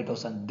and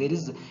chitosan. There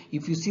is,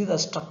 if you see the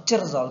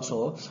structures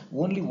also,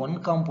 only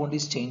one compound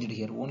is changed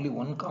here. Only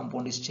one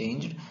compound is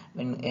changed.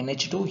 When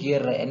NH2 here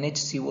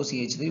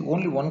NHCOCH3,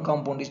 only one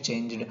compound is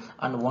changed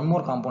and one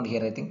more compound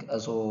here, I think.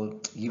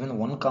 So even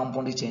one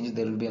compound is changed,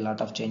 there will be a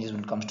lot of changes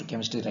when it comes to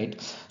chemistry, right?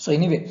 So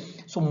anyway,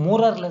 so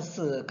more or less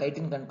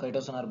chitin and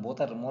chitosan are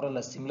both are more or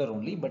less similar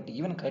only, but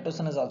even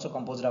chitosan is also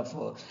composed of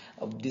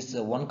this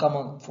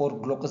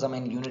 1,4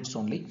 glucosamine units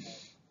only.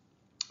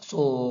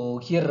 So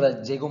here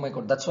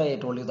Zygomycota, that's why I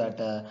told you that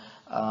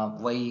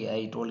why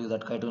I told you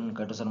that chitin and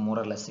chitosan are more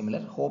or less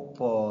similar. Hope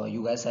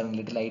you guys having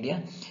little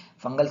idea.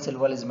 Fungal cell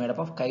wall is made up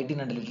of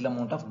chitin and a little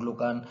amount of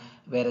glucan,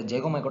 whereas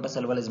Zygomycota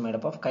cell wall is made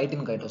up of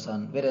chitin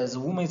chitosan, whereas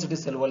Mycology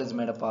cell wall is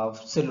made up of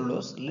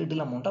cellulose, little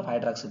amount of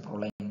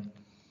hydroxyproline.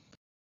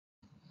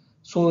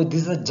 So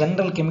this is a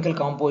general chemical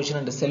composition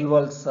and the cell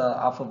walls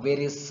of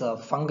various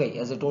fungi.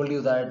 As I told you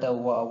that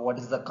what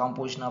is the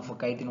composition of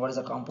chitin, what is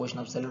the composition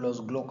of cellulose,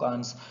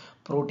 glucans,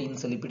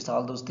 proteins, lipids,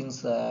 all those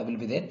things will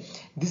be there.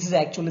 This is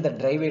actually the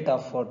derivative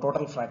of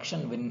total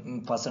fraction when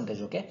in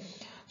percentage. Okay.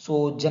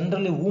 So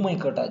generally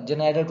Mycota,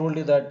 I told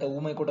you that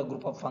Mycota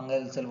group of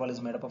fungal cell wall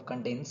is made up of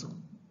contains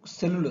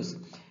cellulose.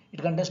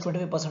 It contains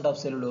 25% of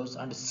cellulose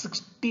and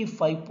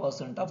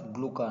 65% of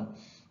glucan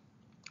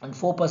and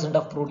 4%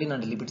 of protein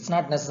and lipid. It's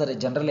not necessary,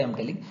 generally I'm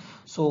telling.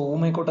 So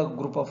Mycota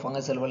group of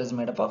fungal cell wall is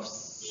made up of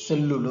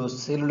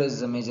cellulose. Cellulose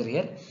is a major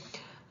here.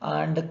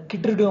 And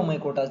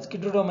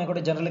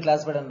Chytridiomycota generally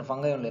classified under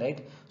fungi only,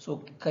 right?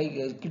 So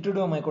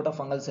Chytridiomycota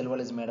fungal cell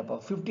wall is made up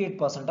of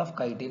 58% of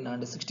chitin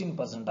and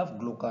 16% of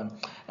glucan.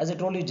 As I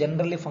told you,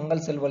 generally fungal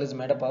cell wall is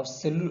made up of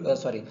chitin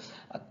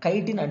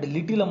and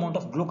little amount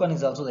of glucan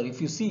is also there. If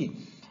you see,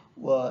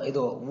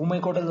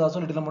 Mycota is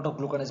also little amount of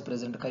glucan is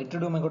present.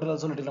 Chytridiomycota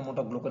also little amount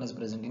of glucan is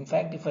present. In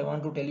fact, if I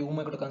want to tell you,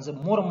 Mycota contains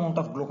more amount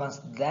of glucans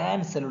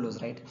than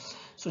cellulose, right?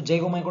 So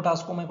Zygomycota,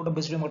 Ascomycota,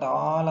 B.Sc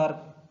all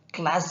are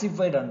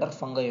classified under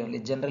fungi only.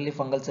 Generally,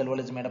 fungal cell wall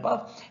is made up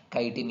of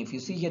chitin. If you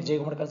see here,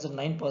 Zygomycota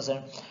contains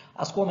 9%,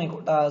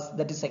 Ascomycota,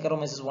 that is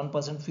Saccharomyces 1%,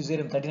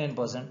 Fusarium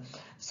 39%,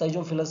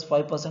 Pseudophilus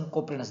 5%,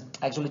 Coprinus.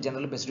 Actually,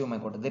 generally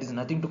Mycota. There is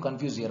nothing to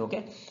confuse here,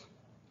 okay?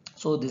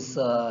 So this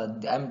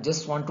I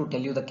just want to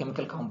tell you the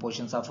chemical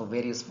compositions of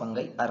various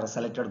fungi or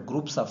selected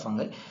groups of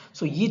fungi.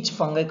 So each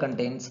fungi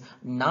contains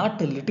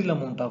not a little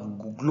amount of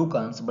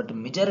glucans, but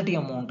majority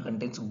amount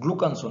contains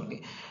glucans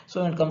only.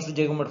 So when it comes to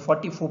Zygomycota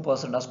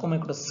 44%,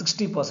 Ascomycota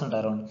 60%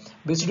 around,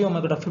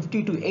 Basidiomycota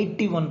 50 to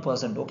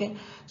 81%. Okay,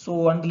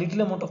 so and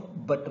little amount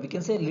of, but we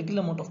can say little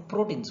amount of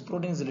proteins.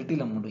 Protein is a little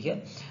amount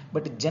here,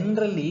 but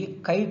generally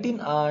chitin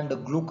and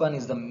glucan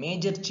is the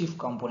major chief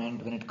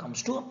component when it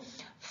comes to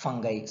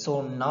fungi.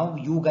 So now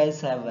you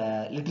guys have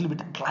a little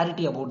bit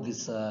clarity about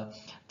this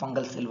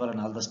fungal silver and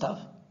all the stuff.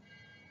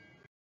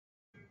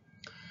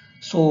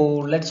 So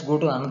let's go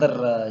to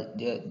another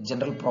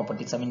general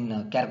properties,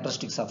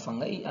 characteristics of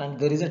fungi, and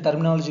there is a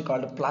terminology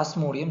called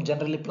plasmodium.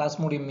 Generally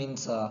plasmodium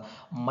means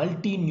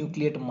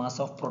multi-nucleate mass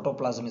of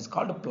protoplasm is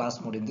called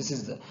plasmodium. This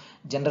is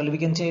generally we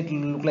can say it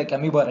look like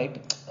amoeba,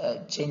 right?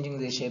 Changing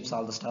the shapes,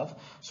 all the stuff.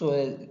 So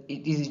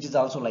it is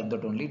also like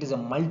that only. It is a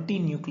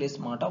multi-nucleus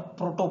mass of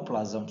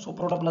protoplasm. So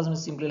protoplasm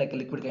is simply like a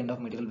liquid kind of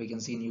material we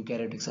can see in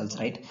eukaryotic cells,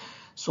 right?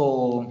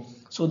 So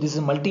this is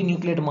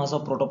multi-nucleate mass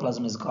of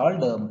protoplasm is called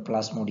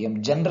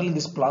plasmodium. Generally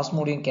this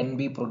plasmodium can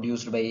be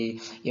produced by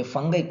a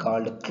fungi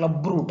called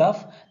clubroot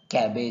of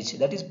cabbage,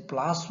 that is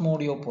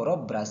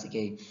Plasmodiopora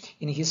brassicae.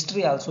 In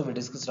history also we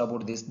discussed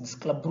about this. This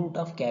clubroot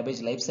of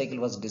cabbage life cycle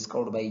was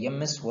discovered by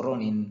M.S.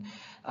 Voronin,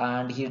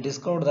 and he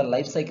discovered the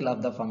life cycle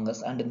of the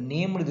fungus and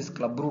named this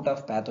clubroot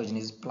of pathogen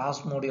is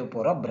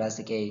Plasmodiopora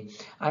brassicae.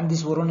 And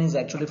this Voronin is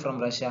actually from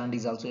Russia and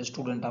is also a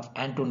student of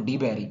Anton de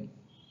Bary.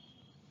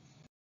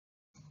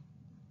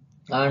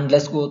 And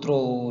let's go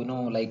through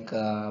like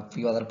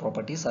few other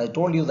properties. I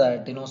told you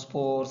that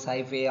spores,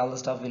 hyphae, all the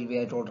stuff will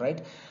be I told,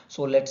 right?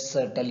 So let's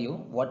tell you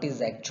what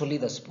is actually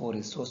the spore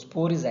is. So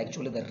spore is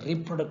actually the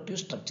reproductive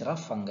structure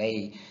of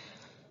fungi.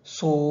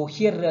 So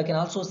here I can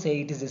also say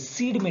it is a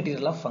seed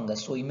material of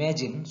fungus. So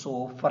imagine,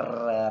 so for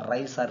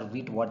rice or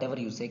wheat, whatever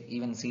you say,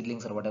 even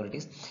seedlings or whatever it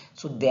is,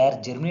 so they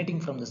are germinating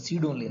from the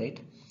seed only, right?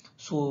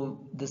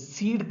 So the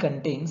seed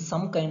contains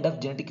some kind of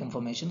genetic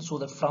information, so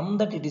that from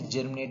that it is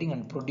germinating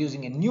and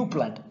producing a new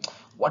plant,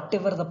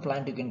 whatever the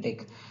plant you can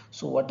take.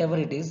 So whatever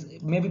it is,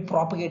 maybe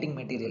propagating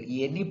material,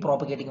 any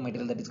propagating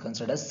material that is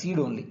considered as seed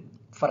only.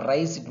 For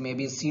rice it may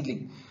be a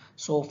seedling,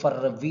 so for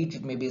wheat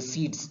it may be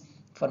seeds,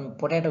 for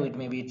potato it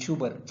may be a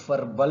tuber,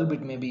 for bulb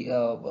it may be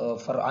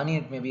for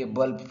onion it may be a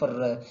bulb,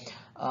 for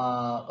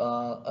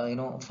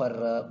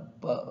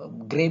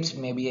grapes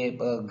may be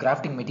a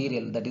grafting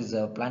material, that is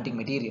a planting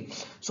material.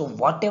 So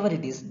whatever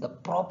it is, the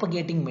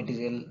propagating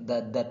material,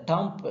 the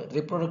term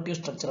reproductive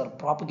structure or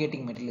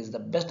propagating material is the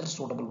best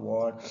suitable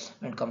word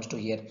when it comes to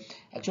here.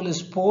 Actually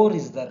spore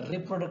is the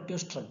reproductive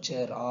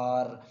structure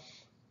or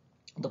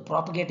The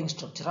propagating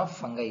structure of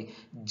fungi,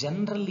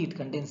 generally it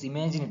contains,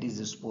 imagine it is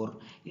a spore,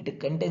 it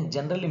contains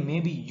generally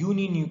maybe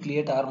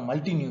uninucleate or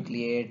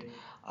multinucleate,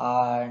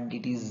 and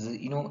it is,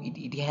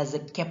 it has a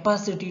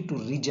capacity to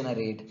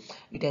regenerate.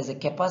 It has a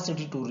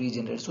capacity to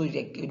regenerate. So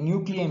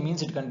nuclei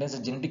means it contains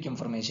a genetic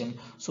information,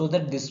 so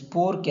that the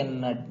spore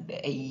can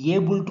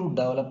able to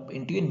develop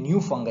into a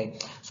new fungi.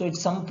 So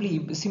it's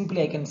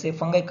simply I can say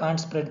fungi can't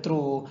spread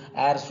through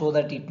air, so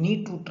that it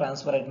need to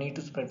transfer, it need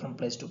to spread from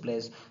place to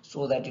place,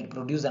 so that it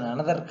produce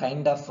another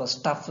kind of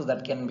stuff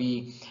that can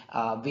be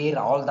where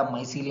all the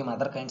mycelium,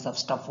 other kinds of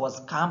stuff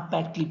was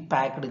compactly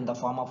packed in the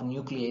form of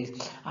nuclei,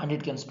 and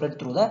it can spread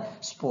through the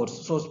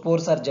spores. So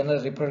spores are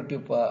general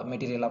reproductive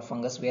material of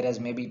fungus, whereas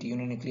maybe it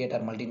uninucleate or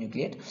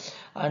multinucleate.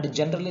 And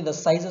generally the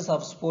sizes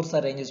of spores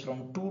are ranges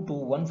from 2 to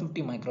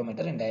 150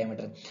 micrometer in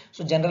diameter.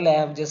 So generally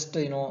I have just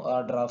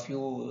draw a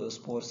few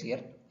spores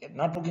here,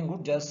 not looking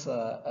good, just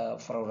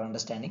for our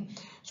understanding.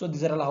 So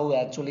these are all how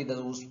actually the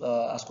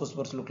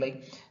ascospores look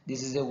like.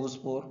 This is a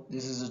oospore,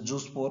 this is a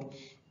zoospore,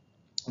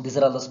 these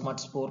are all the smut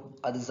spore,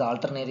 this is the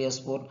alternaria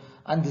spore,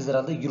 and these are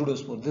all the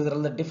iridospore. These are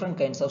all the different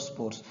kinds of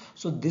spores.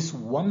 So this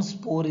one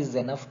spore is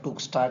enough to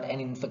start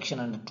an infection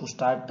and to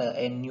start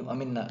a new,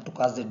 to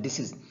cause a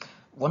disease.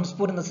 One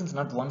spore in the sense,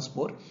 not one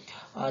spore.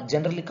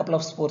 Generally, couple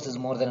of spores is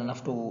more than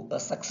enough to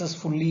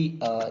successfully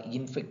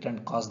infect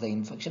and cause the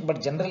infection. But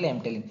generally,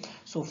 I'm telling.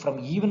 So from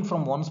even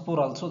from one spore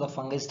also the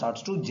fungi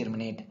starts to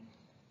germinate.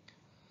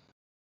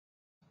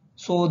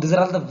 So these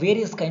are all the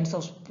various kinds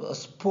of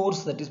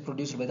spores that is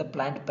produced by the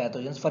plant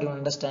pathogens. For your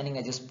understanding,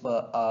 I just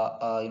browsed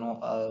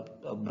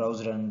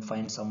and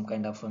find some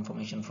kind of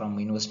information from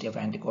University of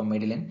Antigua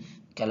Medellin,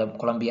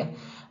 Colombia,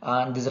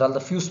 and these are all the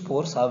few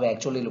spores how they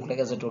actually look like.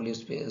 As I told you,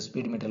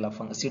 seed material of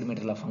fungus,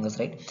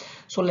 right?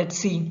 So let's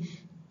see.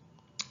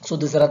 So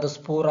these are the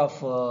spore of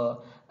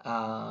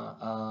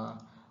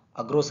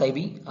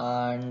agrosivy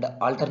and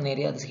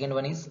alternaria. The second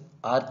one is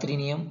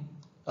arthrinium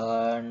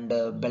and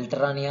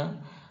belterania.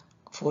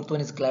 Fourth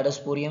one is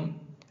cladosporium,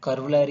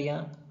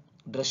 carvularia,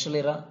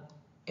 drusillera,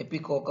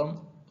 epicoccum,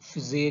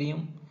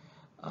 fusarium,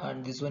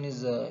 and this one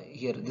is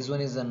here. This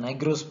one is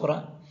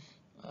nigrospora,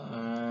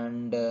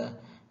 and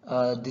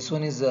this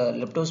one is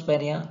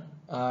leptospirea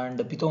and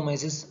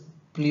pithomyces,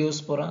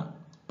 pleospora,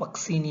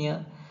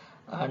 puccinia,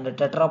 and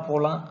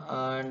tetrapola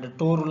and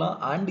torula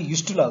and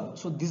ustula.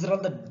 So these are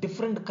all the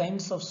different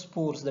kinds of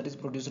spores that is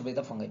produced by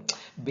the fungi.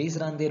 Based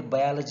on their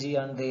biology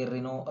and their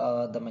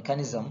the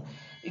mechanism,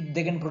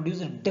 they can produce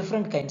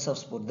different kinds of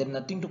spores. There is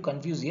nothing to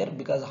confuse here,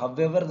 because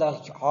however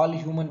all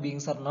human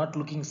beings are not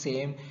looking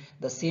same,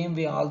 the same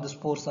way all the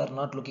spores are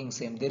not looking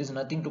same. There is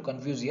nothing to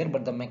confuse here,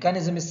 but the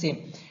mechanism is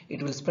same.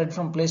 It will spread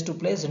from place to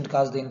place and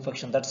cause the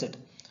infection. That's it.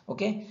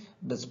 Okay,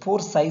 the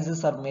spore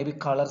sizes or maybe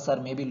colors or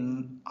maybe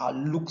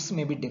looks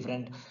may be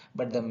different,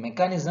 but the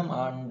mechanism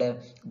and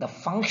the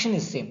function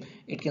is same.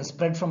 It can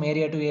spread from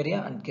area to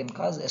area and can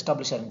cause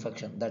establish an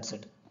infection. That's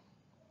it.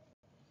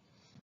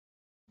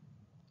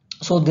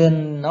 So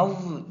then now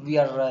we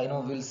are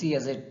we'll see,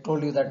 as I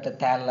told you, that the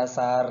thallus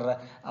or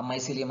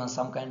mycelium and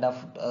some kind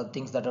of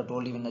things that are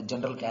told even the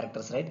general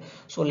characters, right?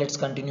 So let's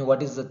continue.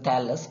 What is the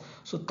thallus?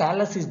 So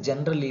thallus is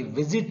generally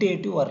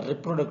vegetative or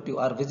reproductive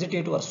or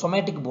vegetative or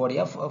somatic body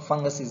of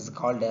fungus is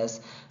called as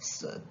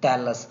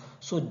thallus.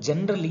 So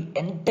generally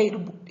entire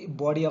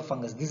body of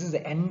fungus, this is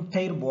the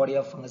entire body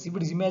of fungus. If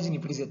it is, imagine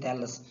if it is a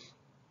thallus,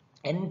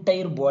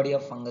 entire body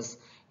of fungus,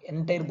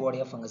 entire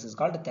body of fungus is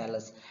called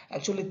thallus.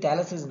 Actually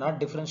thallus is not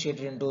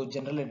differentiated into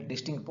generally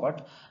distinct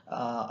part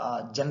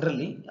but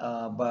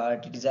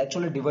it is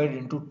actually divided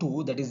into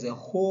two, that is a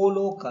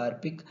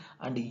holocarpic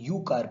and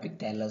eucarpic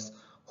thallus.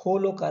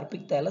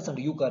 Holocarpic thallus and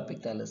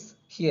eucarpic thallus.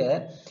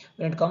 Here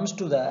when it comes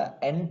to the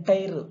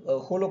entire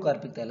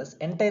holocarpic thallus,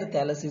 entire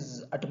thallus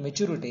is at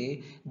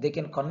maturity they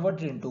can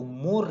convert it into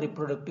more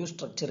reproductive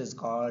structure is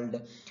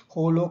called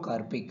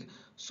holocarpic.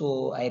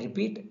 So I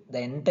repeat, the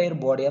entire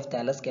body of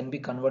thallus can be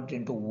converted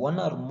into one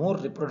or more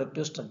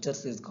reproductive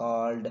structures is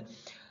called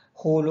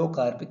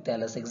holocarpic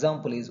thallus.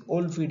 Example is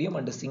Omphidium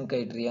and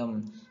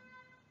Syncytium.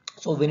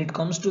 So when it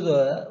comes to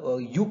the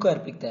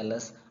eucarpic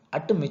thallus,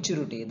 at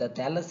maturity, the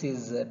thallus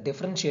is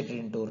differentiated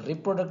into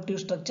reproductive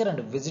structure and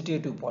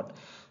vegetative part.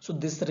 So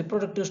this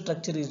reproductive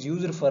structure is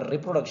used for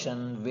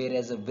reproduction,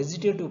 whereas a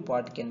vegetative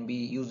part can be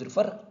used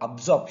for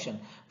absorption.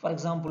 For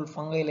example,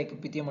 fungi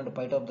like Pythium and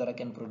Phytophthora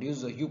can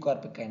produce a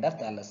eucarpic kind of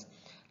thallus.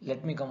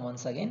 Let me come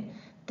once again.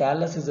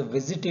 Thallus is a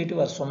vegetative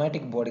or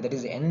somatic body, that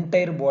is the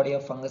entire body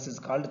of fungus is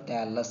called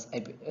thallus.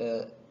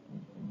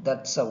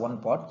 That's one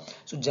part.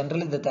 So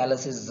generally the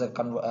thallus is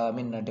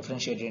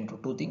differentiated into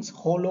two things: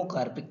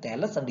 holocarpic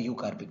thallus and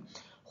eucarpic.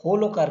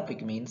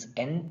 Holocarpic means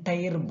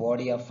entire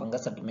body of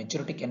fungus at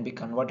maturity can be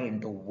converted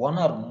into one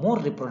or more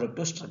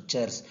reproductive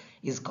structures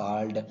is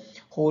called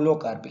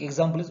holocarpic.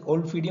 Example is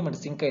Omphidium and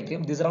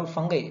Syncytium. These are all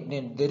fungi.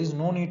 There is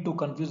no need to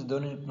confuse,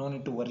 no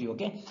need to worry.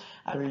 Okay,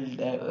 I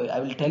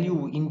will tell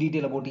you in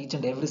detail about each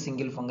and every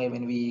single fungi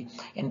when we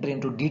enter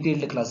into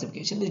detailed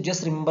classification.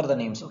 Just remember the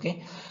names.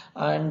 Okay,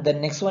 and the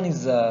next one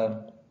is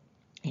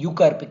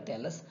eucarpic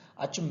thallus.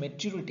 At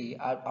maturity,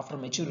 after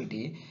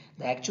maturity,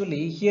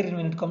 actually here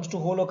when it comes to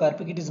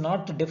holocarpic, it is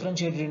not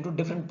differentiated into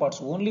different parts.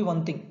 Only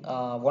one thing,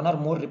 one or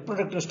more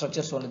reproductive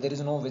structures only. There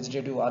is no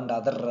vegetative and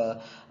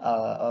other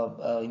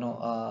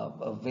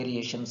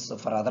variations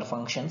for other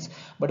functions.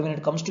 But when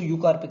it comes to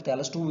eucarpic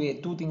thallus,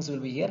 two things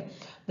will be here.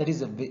 That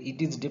is,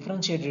 it is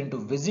differentiated into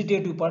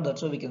vegetative part.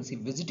 That's why we can see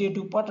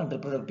vegetative part and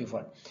reproductive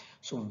part.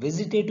 So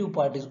vegetative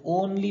part is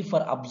only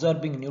for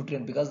absorbing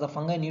nutrient, because the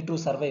fungi need to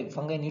survive.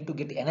 Fungi need to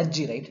get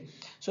energy, right?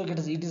 So it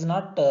is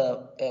not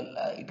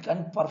it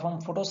can't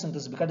perform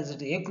photosynthesis because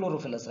it is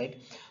achlorophyllous, right?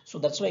 So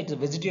that's why it's a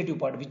vegetative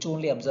part which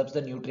only absorbs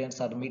the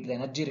nutrients or meet the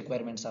energy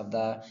requirements of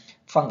the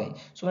fungi.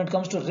 So when it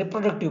comes to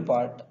reproductive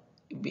part,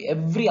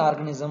 every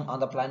organism on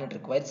the planet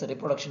requires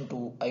reproduction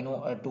to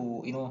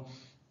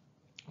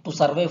to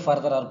survive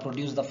further or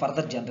produce the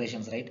further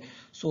generations, right?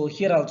 So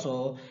here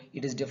also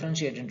it is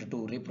differentiated into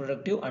two,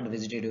 reproductive and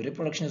vegetative.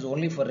 Reproduction is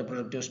only for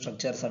reproductive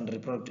structures and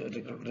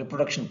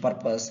reproduction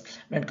purpose.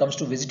 When it comes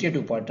to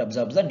vegetative part,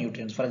 absorbs the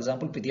nutrients, for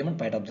example pythium and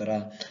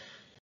phytophthora.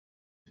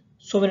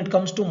 So when it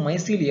comes to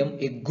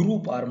mycelium, a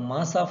group or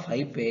mass of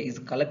hyphae is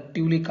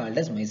collectively called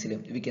as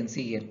mycelium. We can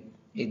see here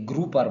a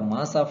group or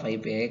mass of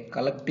hyphae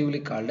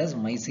collectively called as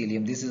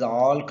mycelium. This is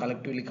all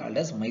collectively called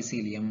as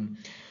mycelium.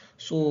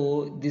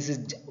 So this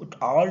is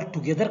all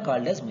together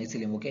called as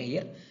mycelium, okay?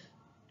 Here,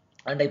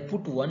 and I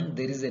put one,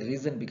 there is a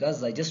reason,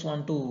 because I just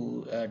want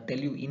to tell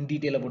you in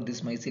detail about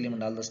this mycelium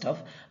and all the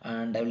stuff,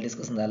 and I will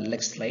discuss in the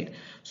next slide.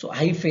 So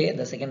hyphae,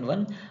 the second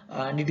one,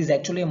 and it is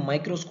actually a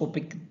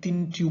microscopic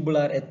thin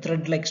tubular, a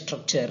thread like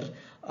structure,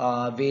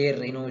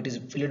 where it is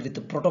filled with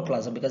the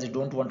protoplasm, because you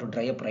don't want to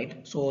dry up,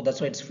 right? So that's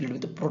why it's filled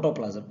with the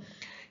protoplasm.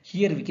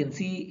 Here we can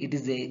see it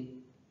is a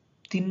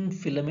thin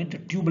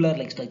filament tubular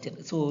like structure.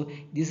 So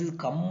this is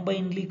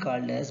combinedly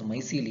called as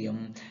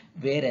mycelium,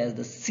 whereas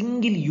the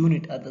single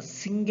unit or the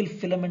single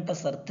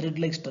filamentous or thread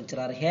like structure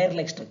or hair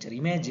like structure,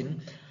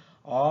 imagine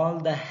all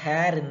the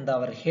hair in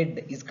our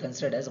head is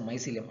considered as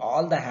mycelium,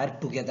 all the hair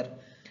together.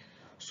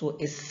 So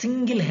a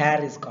single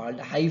hair is called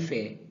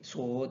hyphae.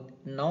 So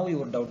now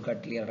your doubt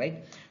got clear,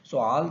 right? So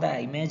all the,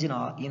 imagine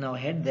in our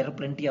head there are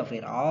plenty of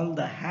hair, all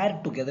the hair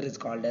together is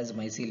called as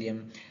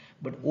mycelium,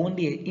 but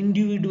only an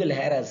individual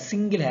hair, a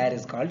single hair,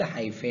 is called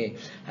hyphae.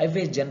 Hyphae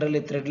is generally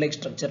thread like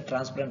structure,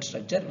 transparent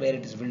structure, where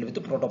it is filled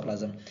with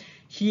protoplasm.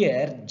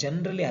 Here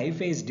generally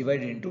hyphae is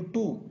divided into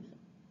two,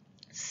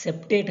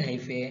 septate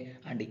hyphae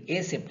and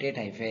aseptate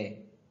hyphae.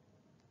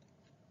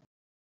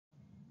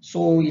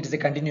 So it is a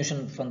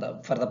continuation from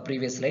for the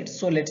previous slide.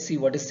 So let's see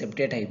what is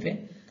septate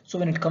hyphae. So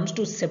when it comes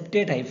to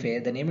septate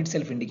hyphae, the name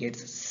itself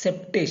indicates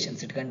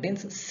septations. It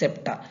contains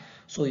septa.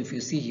 So if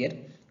you see here,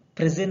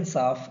 presence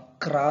of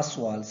cross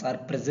walls or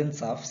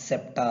presence of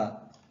septa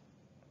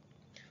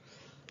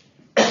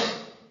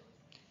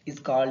is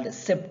called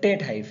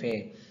septate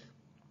hyphae.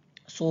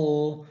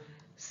 So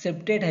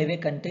septate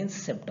hyphae contains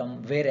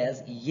septum,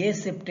 whereas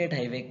aseptate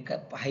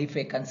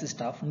hyphae consists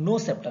of no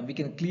septum. We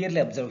can clearly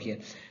observe here.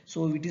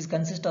 So it is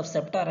consist of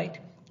septa, right?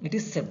 It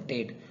is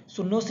septate.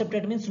 So no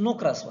septate means no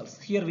cross walls.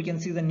 Here we can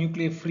see the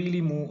nuclei freely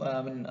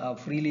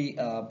freely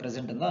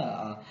present in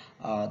the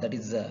that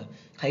is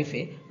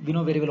hyphae. We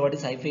know very well what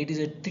is hyphae. It is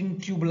a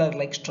thin tubular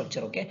like structure.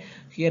 Okay.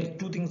 Here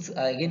two things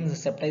again. The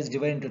septa is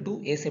divided into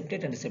two: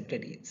 aseptate and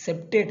septate.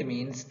 Septate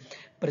means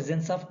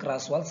presence of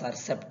cross walls or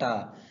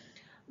septa.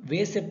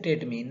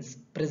 Aseptate means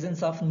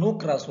presence of no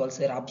cross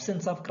walls or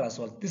absence of cross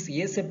walls. This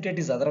aseptate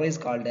is otherwise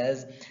called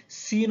as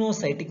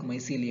cenocytic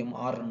mycelium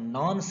or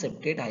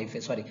non-septate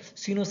hyphae. Sorry,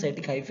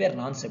 cenocytic hyphae or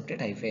non-septate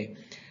hyphae.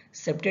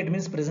 Septate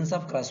means presence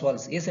of cross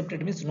walls.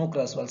 Aseptate means no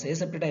cross walls.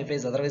 Aseptate hyphae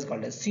is otherwise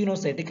called as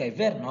cenocytic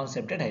hyphae or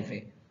non-septate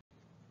hyphae.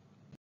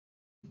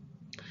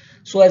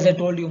 So as I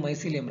told you,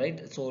 mycelium,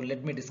 right? So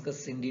let me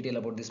discuss in detail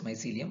about this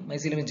mycelium.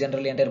 Mycelium is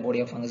generally entire body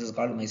of fungus is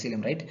called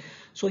mycelium, right?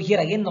 So here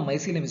again the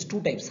mycelium is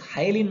two types: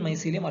 hyaline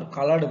mycelium or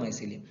colored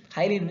mycelium.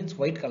 Hyaline means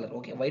white color,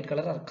 okay? White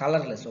color or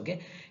colorless,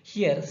 okay?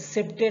 Here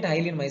septate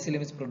hyaline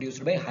mycelium is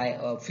produced by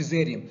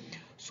fusarium.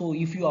 So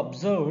if you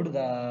observed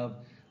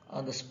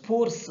the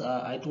spores,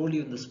 I told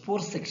you in the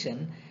spore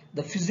section,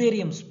 the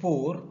fusarium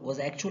spore was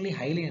actually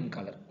hyaline in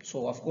color.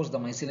 So of course the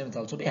mycelium is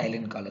also be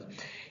hyaline in color.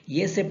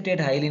 Aseptate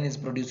hyaline is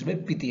produced by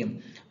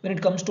pythium. When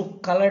it comes to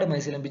colored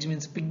mycelium, which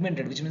means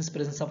pigmented, which means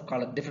presence of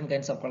color, different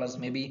kinds of colors,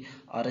 maybe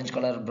orange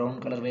color, brown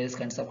color, various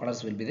kinds of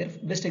colors will be there.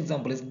 Best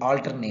example is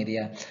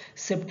alternaria.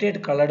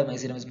 Septate colored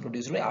mycelium is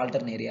produced by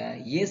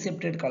alternaria.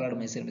 Aseptate colored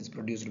mycelium is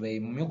produced by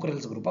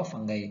mucorales group of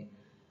fungi.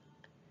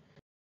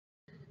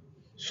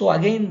 So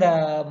again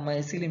the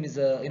mycelium is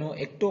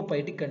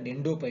ectophytic and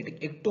endophytic.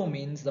 Ecto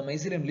means the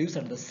mycelium lives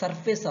at the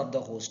surface of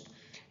the host.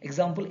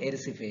 Example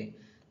Erisife.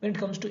 When it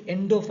comes to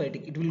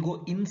endophytic, it will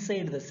go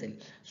inside the cell.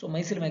 So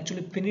mycelium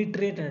actually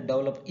penetrate and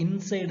develop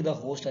inside the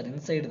host or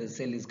inside the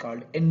cell is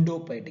called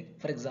endophytic.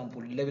 For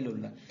example,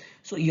 Levilulla.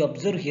 So you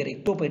observe here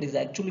ectophyte is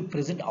actually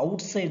present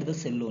outside the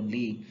cell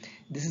only.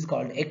 This is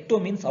called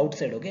ecto means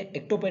outside, okay?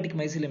 Ectophytic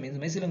mycelium means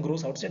mycelium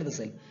grows outside the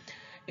cell.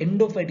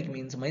 Endophytic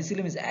means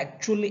mycelium is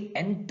actually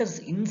enters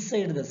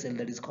inside the cell,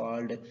 that is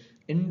called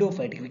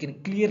endophytic. We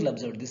can clearly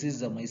observe this is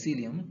the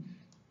mycelium.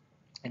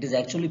 It is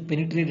actually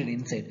penetrated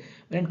inside.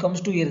 When it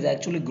comes to here, is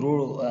actually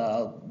grown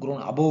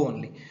above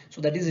only. So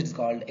that is it is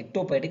called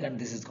ectophytic, and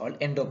this is called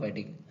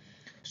endophytic.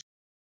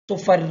 So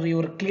for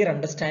your clear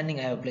understanding,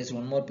 I have placed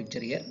one more picture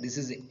here. This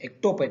is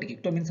ectophytic.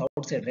 Ecto means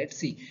outside, right?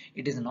 See,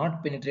 it is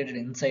not penetrated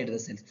inside the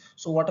cells.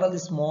 So what are the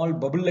small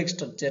bubble-like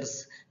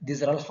structures?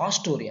 These are all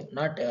hostoria,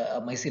 not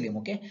mycelium.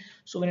 Okay.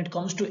 So when it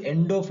comes to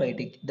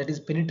endophytic, that is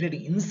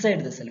penetrating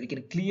inside the cell. We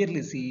can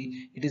clearly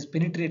see it is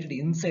penetrated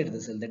inside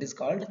the cell. That is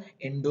called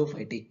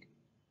endophytic.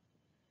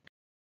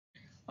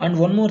 And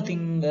one more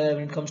thing when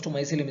it comes to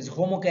mycelium is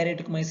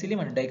homokaryotic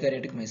mycelium and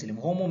dikaryotic mycelium.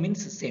 Homo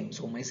means same.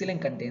 So mycelium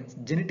contains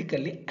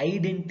genetically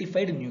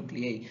identified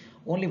nuclei.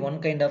 Only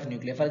one kind of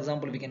nuclei. For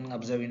example, we can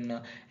observe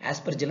in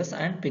Aspergillus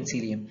and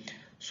Penicillium.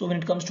 So when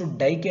it comes to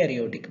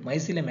dikaryotic,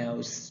 mycelium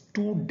has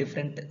two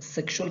different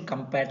sexual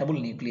compatible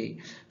nuclei.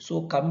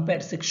 So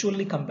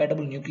sexually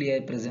compatible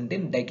nuclei present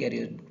in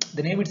dikaryote.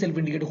 The name itself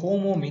indicates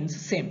homo means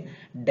same.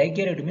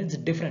 Dikaryotic means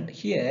different.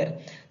 Here,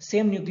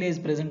 same nuclei is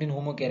present in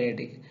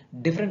homokaryotic.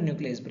 Different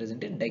nuclei is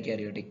present in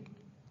dikaryotic.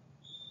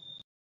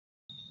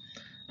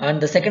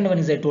 And the second one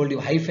is I told you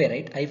hyphae,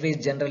 right? Hyphae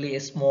is generally a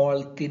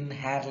small, thin,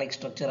 hair-like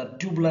structure or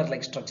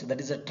tubular-like structure. That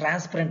is a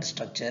transparent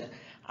structure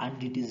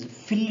and it is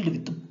filled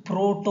with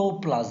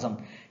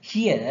protoplasm.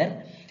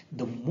 Here,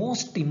 the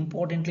most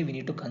importantly we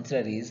need to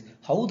consider is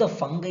how the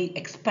fungi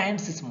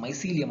expands its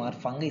mycelium or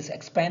fungi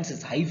expands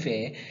its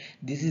hyphae.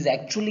 This is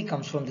actually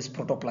comes from this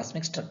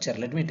protoplasmic structure.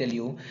 Let me tell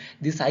you,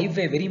 this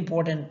hyphae very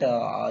important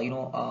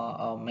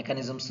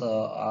mechanisms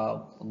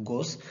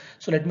goes.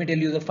 So let me tell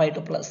you the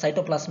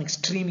cytoplasmic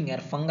streaming or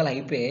fungal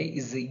hyphae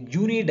is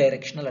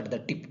unidirectional at the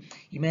tip.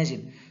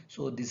 Imagine.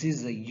 So this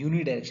is a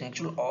unidirection.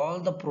 Actually, all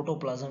the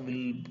protoplasm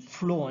will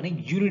flow on a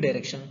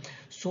unidirection.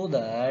 So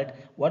that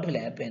what will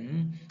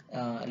happen?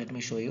 Let me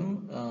show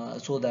you.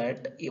 So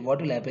that what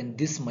will happen?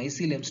 This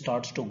mycelium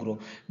starts to grow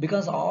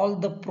because all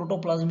the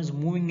protoplasm is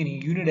moving in a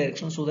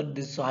unidirection. So that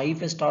this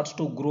hyphae starts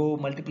to grow,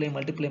 multiply,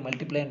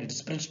 and it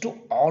spreads to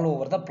all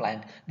over the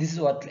plant. This is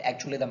what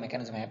actually the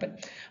mechanism happen.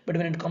 But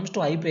when it comes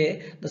to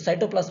hyphae, the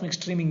cytoplasmic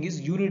streaming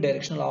is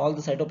unidirectional. All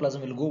the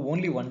cytoplasm will go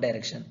only one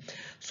direction.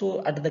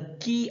 So at the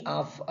key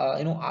of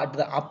at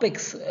the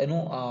apex,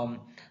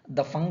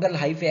 the fungal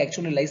hyphae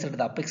actually lies at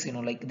the apex.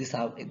 Like this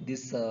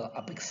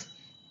apex.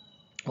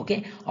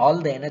 Okay, all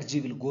the energy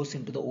will goes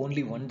into the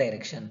only one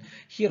direction.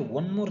 Here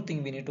one more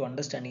thing we need to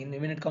understand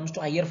when it comes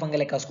to higher fungi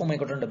like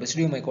ascomycota and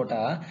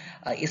basidiomycota,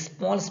 a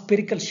small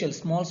spherical shell,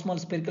 small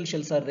spherical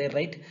shells are there,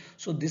 right?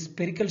 So these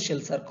spherical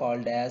shells are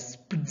called as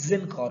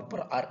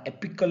Spitzenkorper or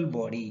apical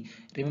body.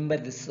 Remember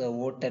this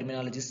word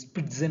terminology,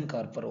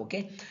 Spitzenkorper.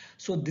 Okay,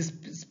 so this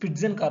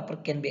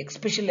Spitzenkorper can be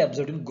especially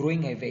observed in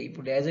growing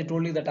hyphae. As I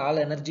told you that all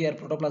energy or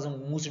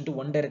protoplasm moves into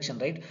one direction,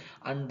 right?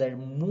 And the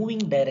moving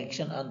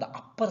direction on the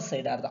upper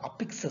side or the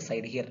apex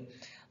side here,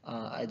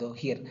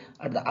 here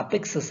at the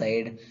apex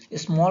side, a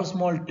small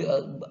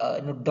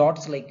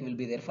dots like will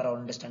be there. For our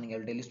understanding, I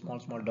will tell you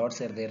small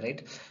dots are there,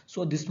 right?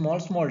 So these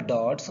small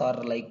dots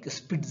are like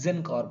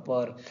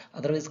Spitzenkorper,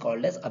 otherwise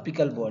called as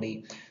apical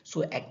body.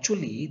 So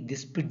actually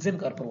this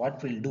Spitzenkorper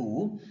what will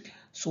do,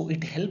 so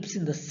it helps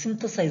in the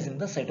synthesizing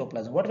the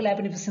cytoplasm. What will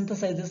happen if it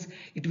synthesizes?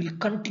 It will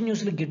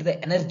continuously get the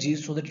energy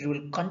so that it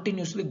will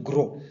continuously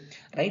grow,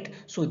 right?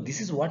 So this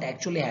is what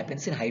actually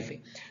happens in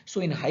hyphae. So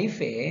in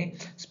hyphae,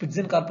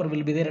 Spitzenkorper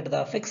will be there at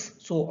the apex.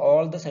 So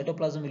all the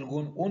cytoplasm will go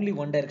in only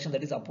one direction,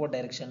 that is upward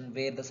direction,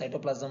 where the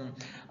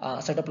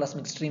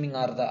cytoplasmic streaming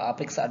or the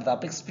apex at the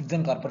apex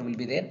Spitzenkorper will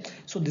be there.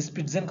 So this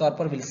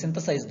Spitzenkorper will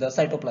synthesize the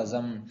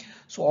cytoplasm.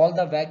 So all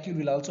the vacuole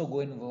will also go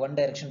in one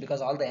direction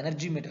because all the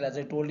energy material, as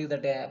I told you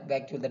that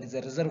vacuole, that is a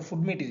reserve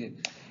food material,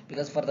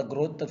 because for the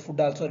growth the food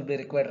also will be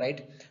required,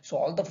 right? So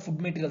all the food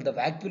material, the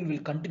vacuole will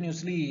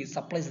continuously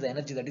supplies the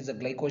energy, that is the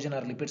glycogen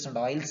or lipids and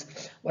oils,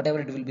 whatever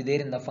it will be there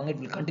in the fungi, it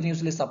will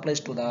continuously supplies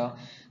to the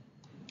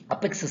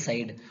apex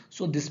side.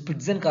 So this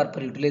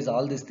Spitzenkorper utilize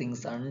all these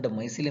things and the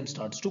mycelium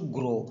starts to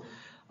grow.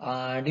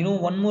 And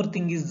one more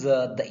thing is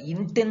the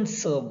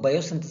intense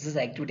biosynthesis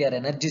activity or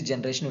energy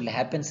generation will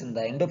happens in the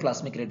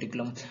endoplasmic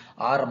reticulum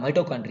or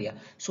mitochondria.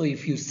 So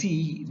if you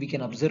see, we can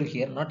observe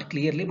here, not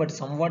clearly but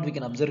somewhat we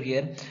can observe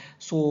here.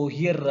 So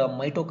here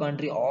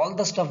mitochondria, all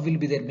the stuff will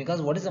be there,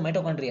 because what is the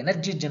mitochondria?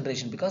 Energy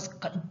generation, because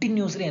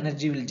continuously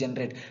energy will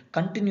generate,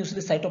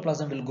 continuously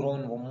cytoplasm will grow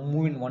and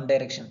move in one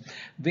direction,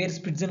 where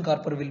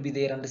Spitzenkorper will be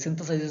there and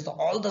synthesizes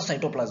all the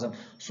cytoplasm.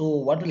 So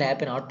what will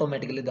happen?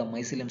 Automatically the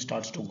mycelium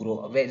starts to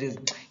grow. Whereas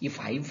if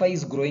hyphae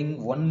is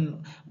growing,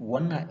 one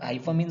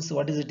hyphae means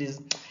what is it is,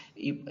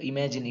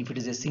 imagine if it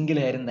is a single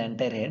hair in the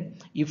entire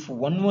head, if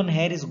one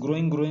hair is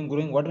growing,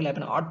 what will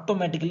happen?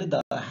 Automatically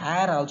the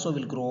hair also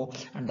will grow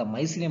and the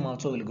mycelium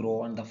also will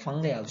grow and the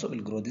fungi also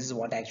will grow. This is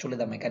what actually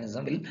the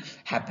mechanism will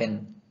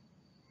happen.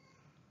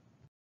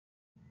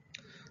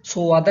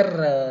 So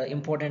other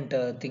important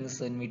things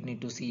we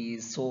need to see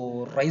is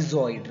so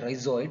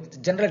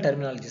rhizoid, general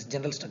terminologies,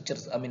 general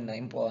structures. I mean,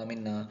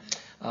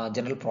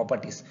 general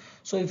properties.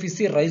 So if you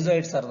see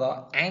rhizoids are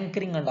the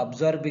anchoring and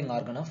absorbing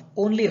organ of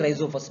only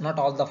rhizophus, not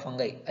all the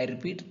fungi. I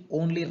repeat,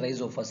 only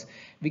rhizophus.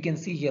 We can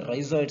see here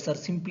rhizoids are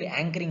simply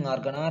anchoring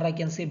organ, or I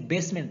can say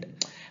basement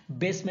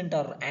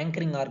or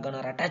anchoring organ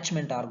or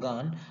attachment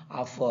organ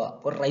of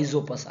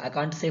rhizopus. I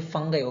can't say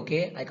fungi,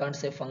 okay? I can't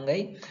say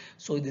fungi.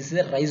 So this is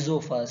a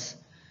rhizophus.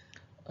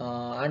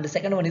 And the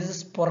second one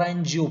is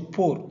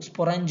sporangiopore.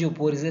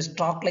 Sporangiopore is a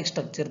stalk-like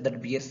structure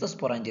that bears the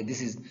sporangia. This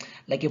is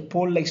like a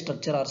pole-like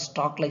structure or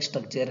stalk-like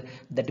structure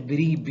that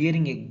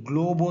bearing a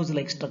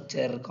globose-like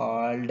structure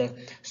called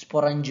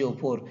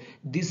sporangiopore.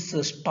 This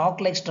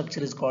stalk-like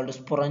structure is called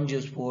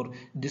sporangiospore.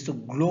 This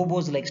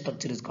globose-like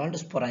structure is called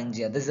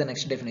sporangia. This is the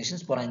next definition,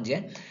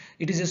 sporangia.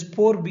 It is a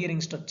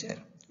spore-bearing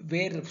structure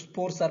where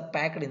spores are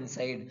packed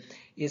inside.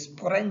 A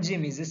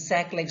sporangium is a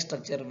sac-like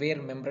structure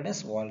where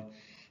membranous wall.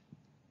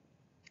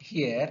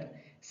 Here,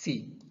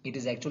 see, it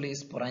is actually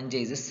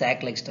sporangia is a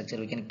sac-like structure.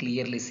 We can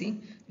clearly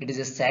see it is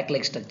a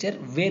sac-like structure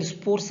where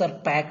spores are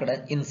packed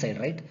inside,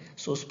 right?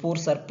 So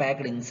spores are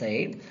packed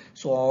inside.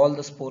 So all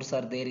the spores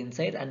are there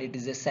inside, and it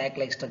is a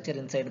sac-like structure.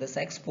 Inside the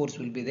sac, spores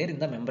will be there in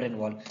the membrane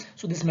wall.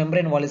 So this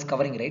membrane wall is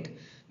covering, right?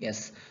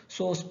 Yes.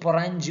 So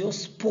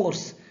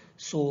sporangiospores.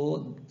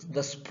 So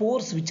the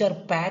spores which are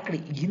packed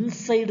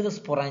inside the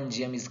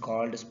sporangium is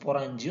called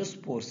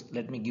sporangiospores.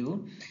 Let me give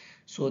you.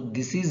 So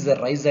this is the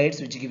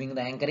rhizoids which is giving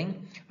the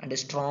anchoring, and a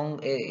strong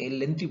a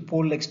lengthy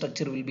pole like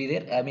structure will be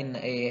there. I mean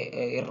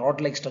a rod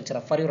like structure.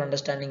 For your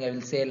understanding, I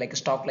will say like a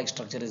stalk like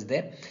structure is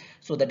there.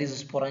 So that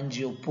is a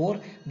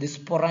sporangiopore. This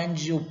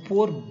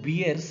sporangiopore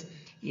bears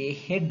a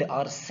head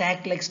or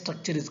sac like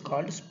structure is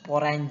called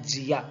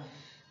sporangia.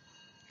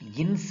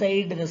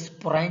 Inside the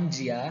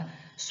sporangia,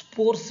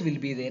 spores will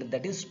be there.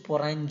 That is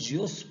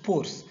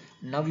sporangiospores.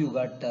 Now you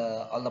got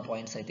all the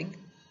points, I think.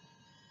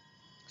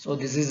 So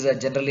this is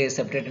generally a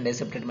separate and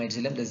aseptate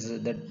mycelium. This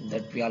is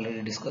that we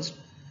already discussed.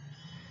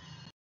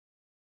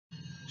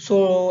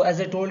 So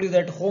as I told you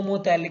that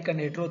homothallic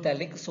and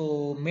heterothallic,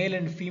 so male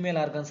and female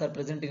organs are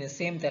present in the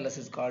same thallus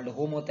is called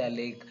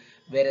homothallic,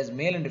 whereas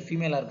male and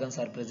female organs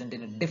are present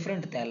in a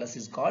different thallus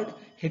is called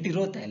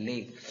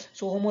heterothallic.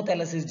 So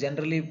homothallus is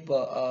generally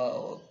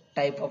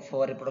type of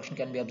reproduction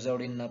can be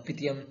observed in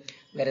Pythium,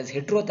 whereas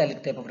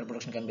heterothallic type of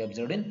reproduction can be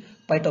observed in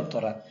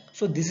Phytophthora.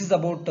 So this is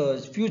about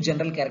few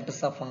general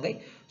characters of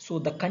fungi. So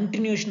the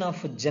continuation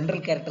of general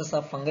characters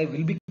of fungi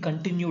will be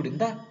continued in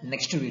the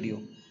next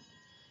video.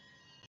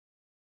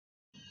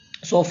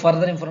 So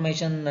further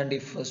information, and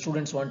if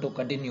students want to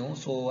continue,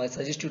 so I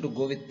suggest you to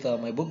go with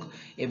my book,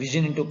 A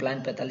Vision into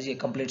Plant Pathology, a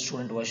complete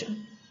student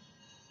version.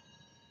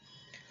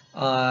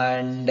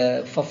 And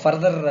for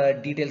further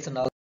details and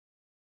all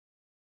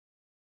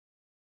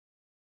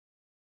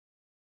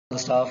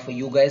stuff,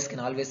 you guys can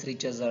always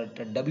reach us at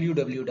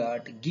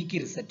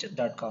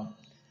www.geekyresearchers.com.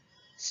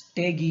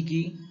 Stay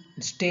geeky,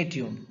 stay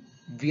tuned.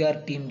 We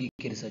are Team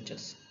Geeky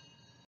Researchers.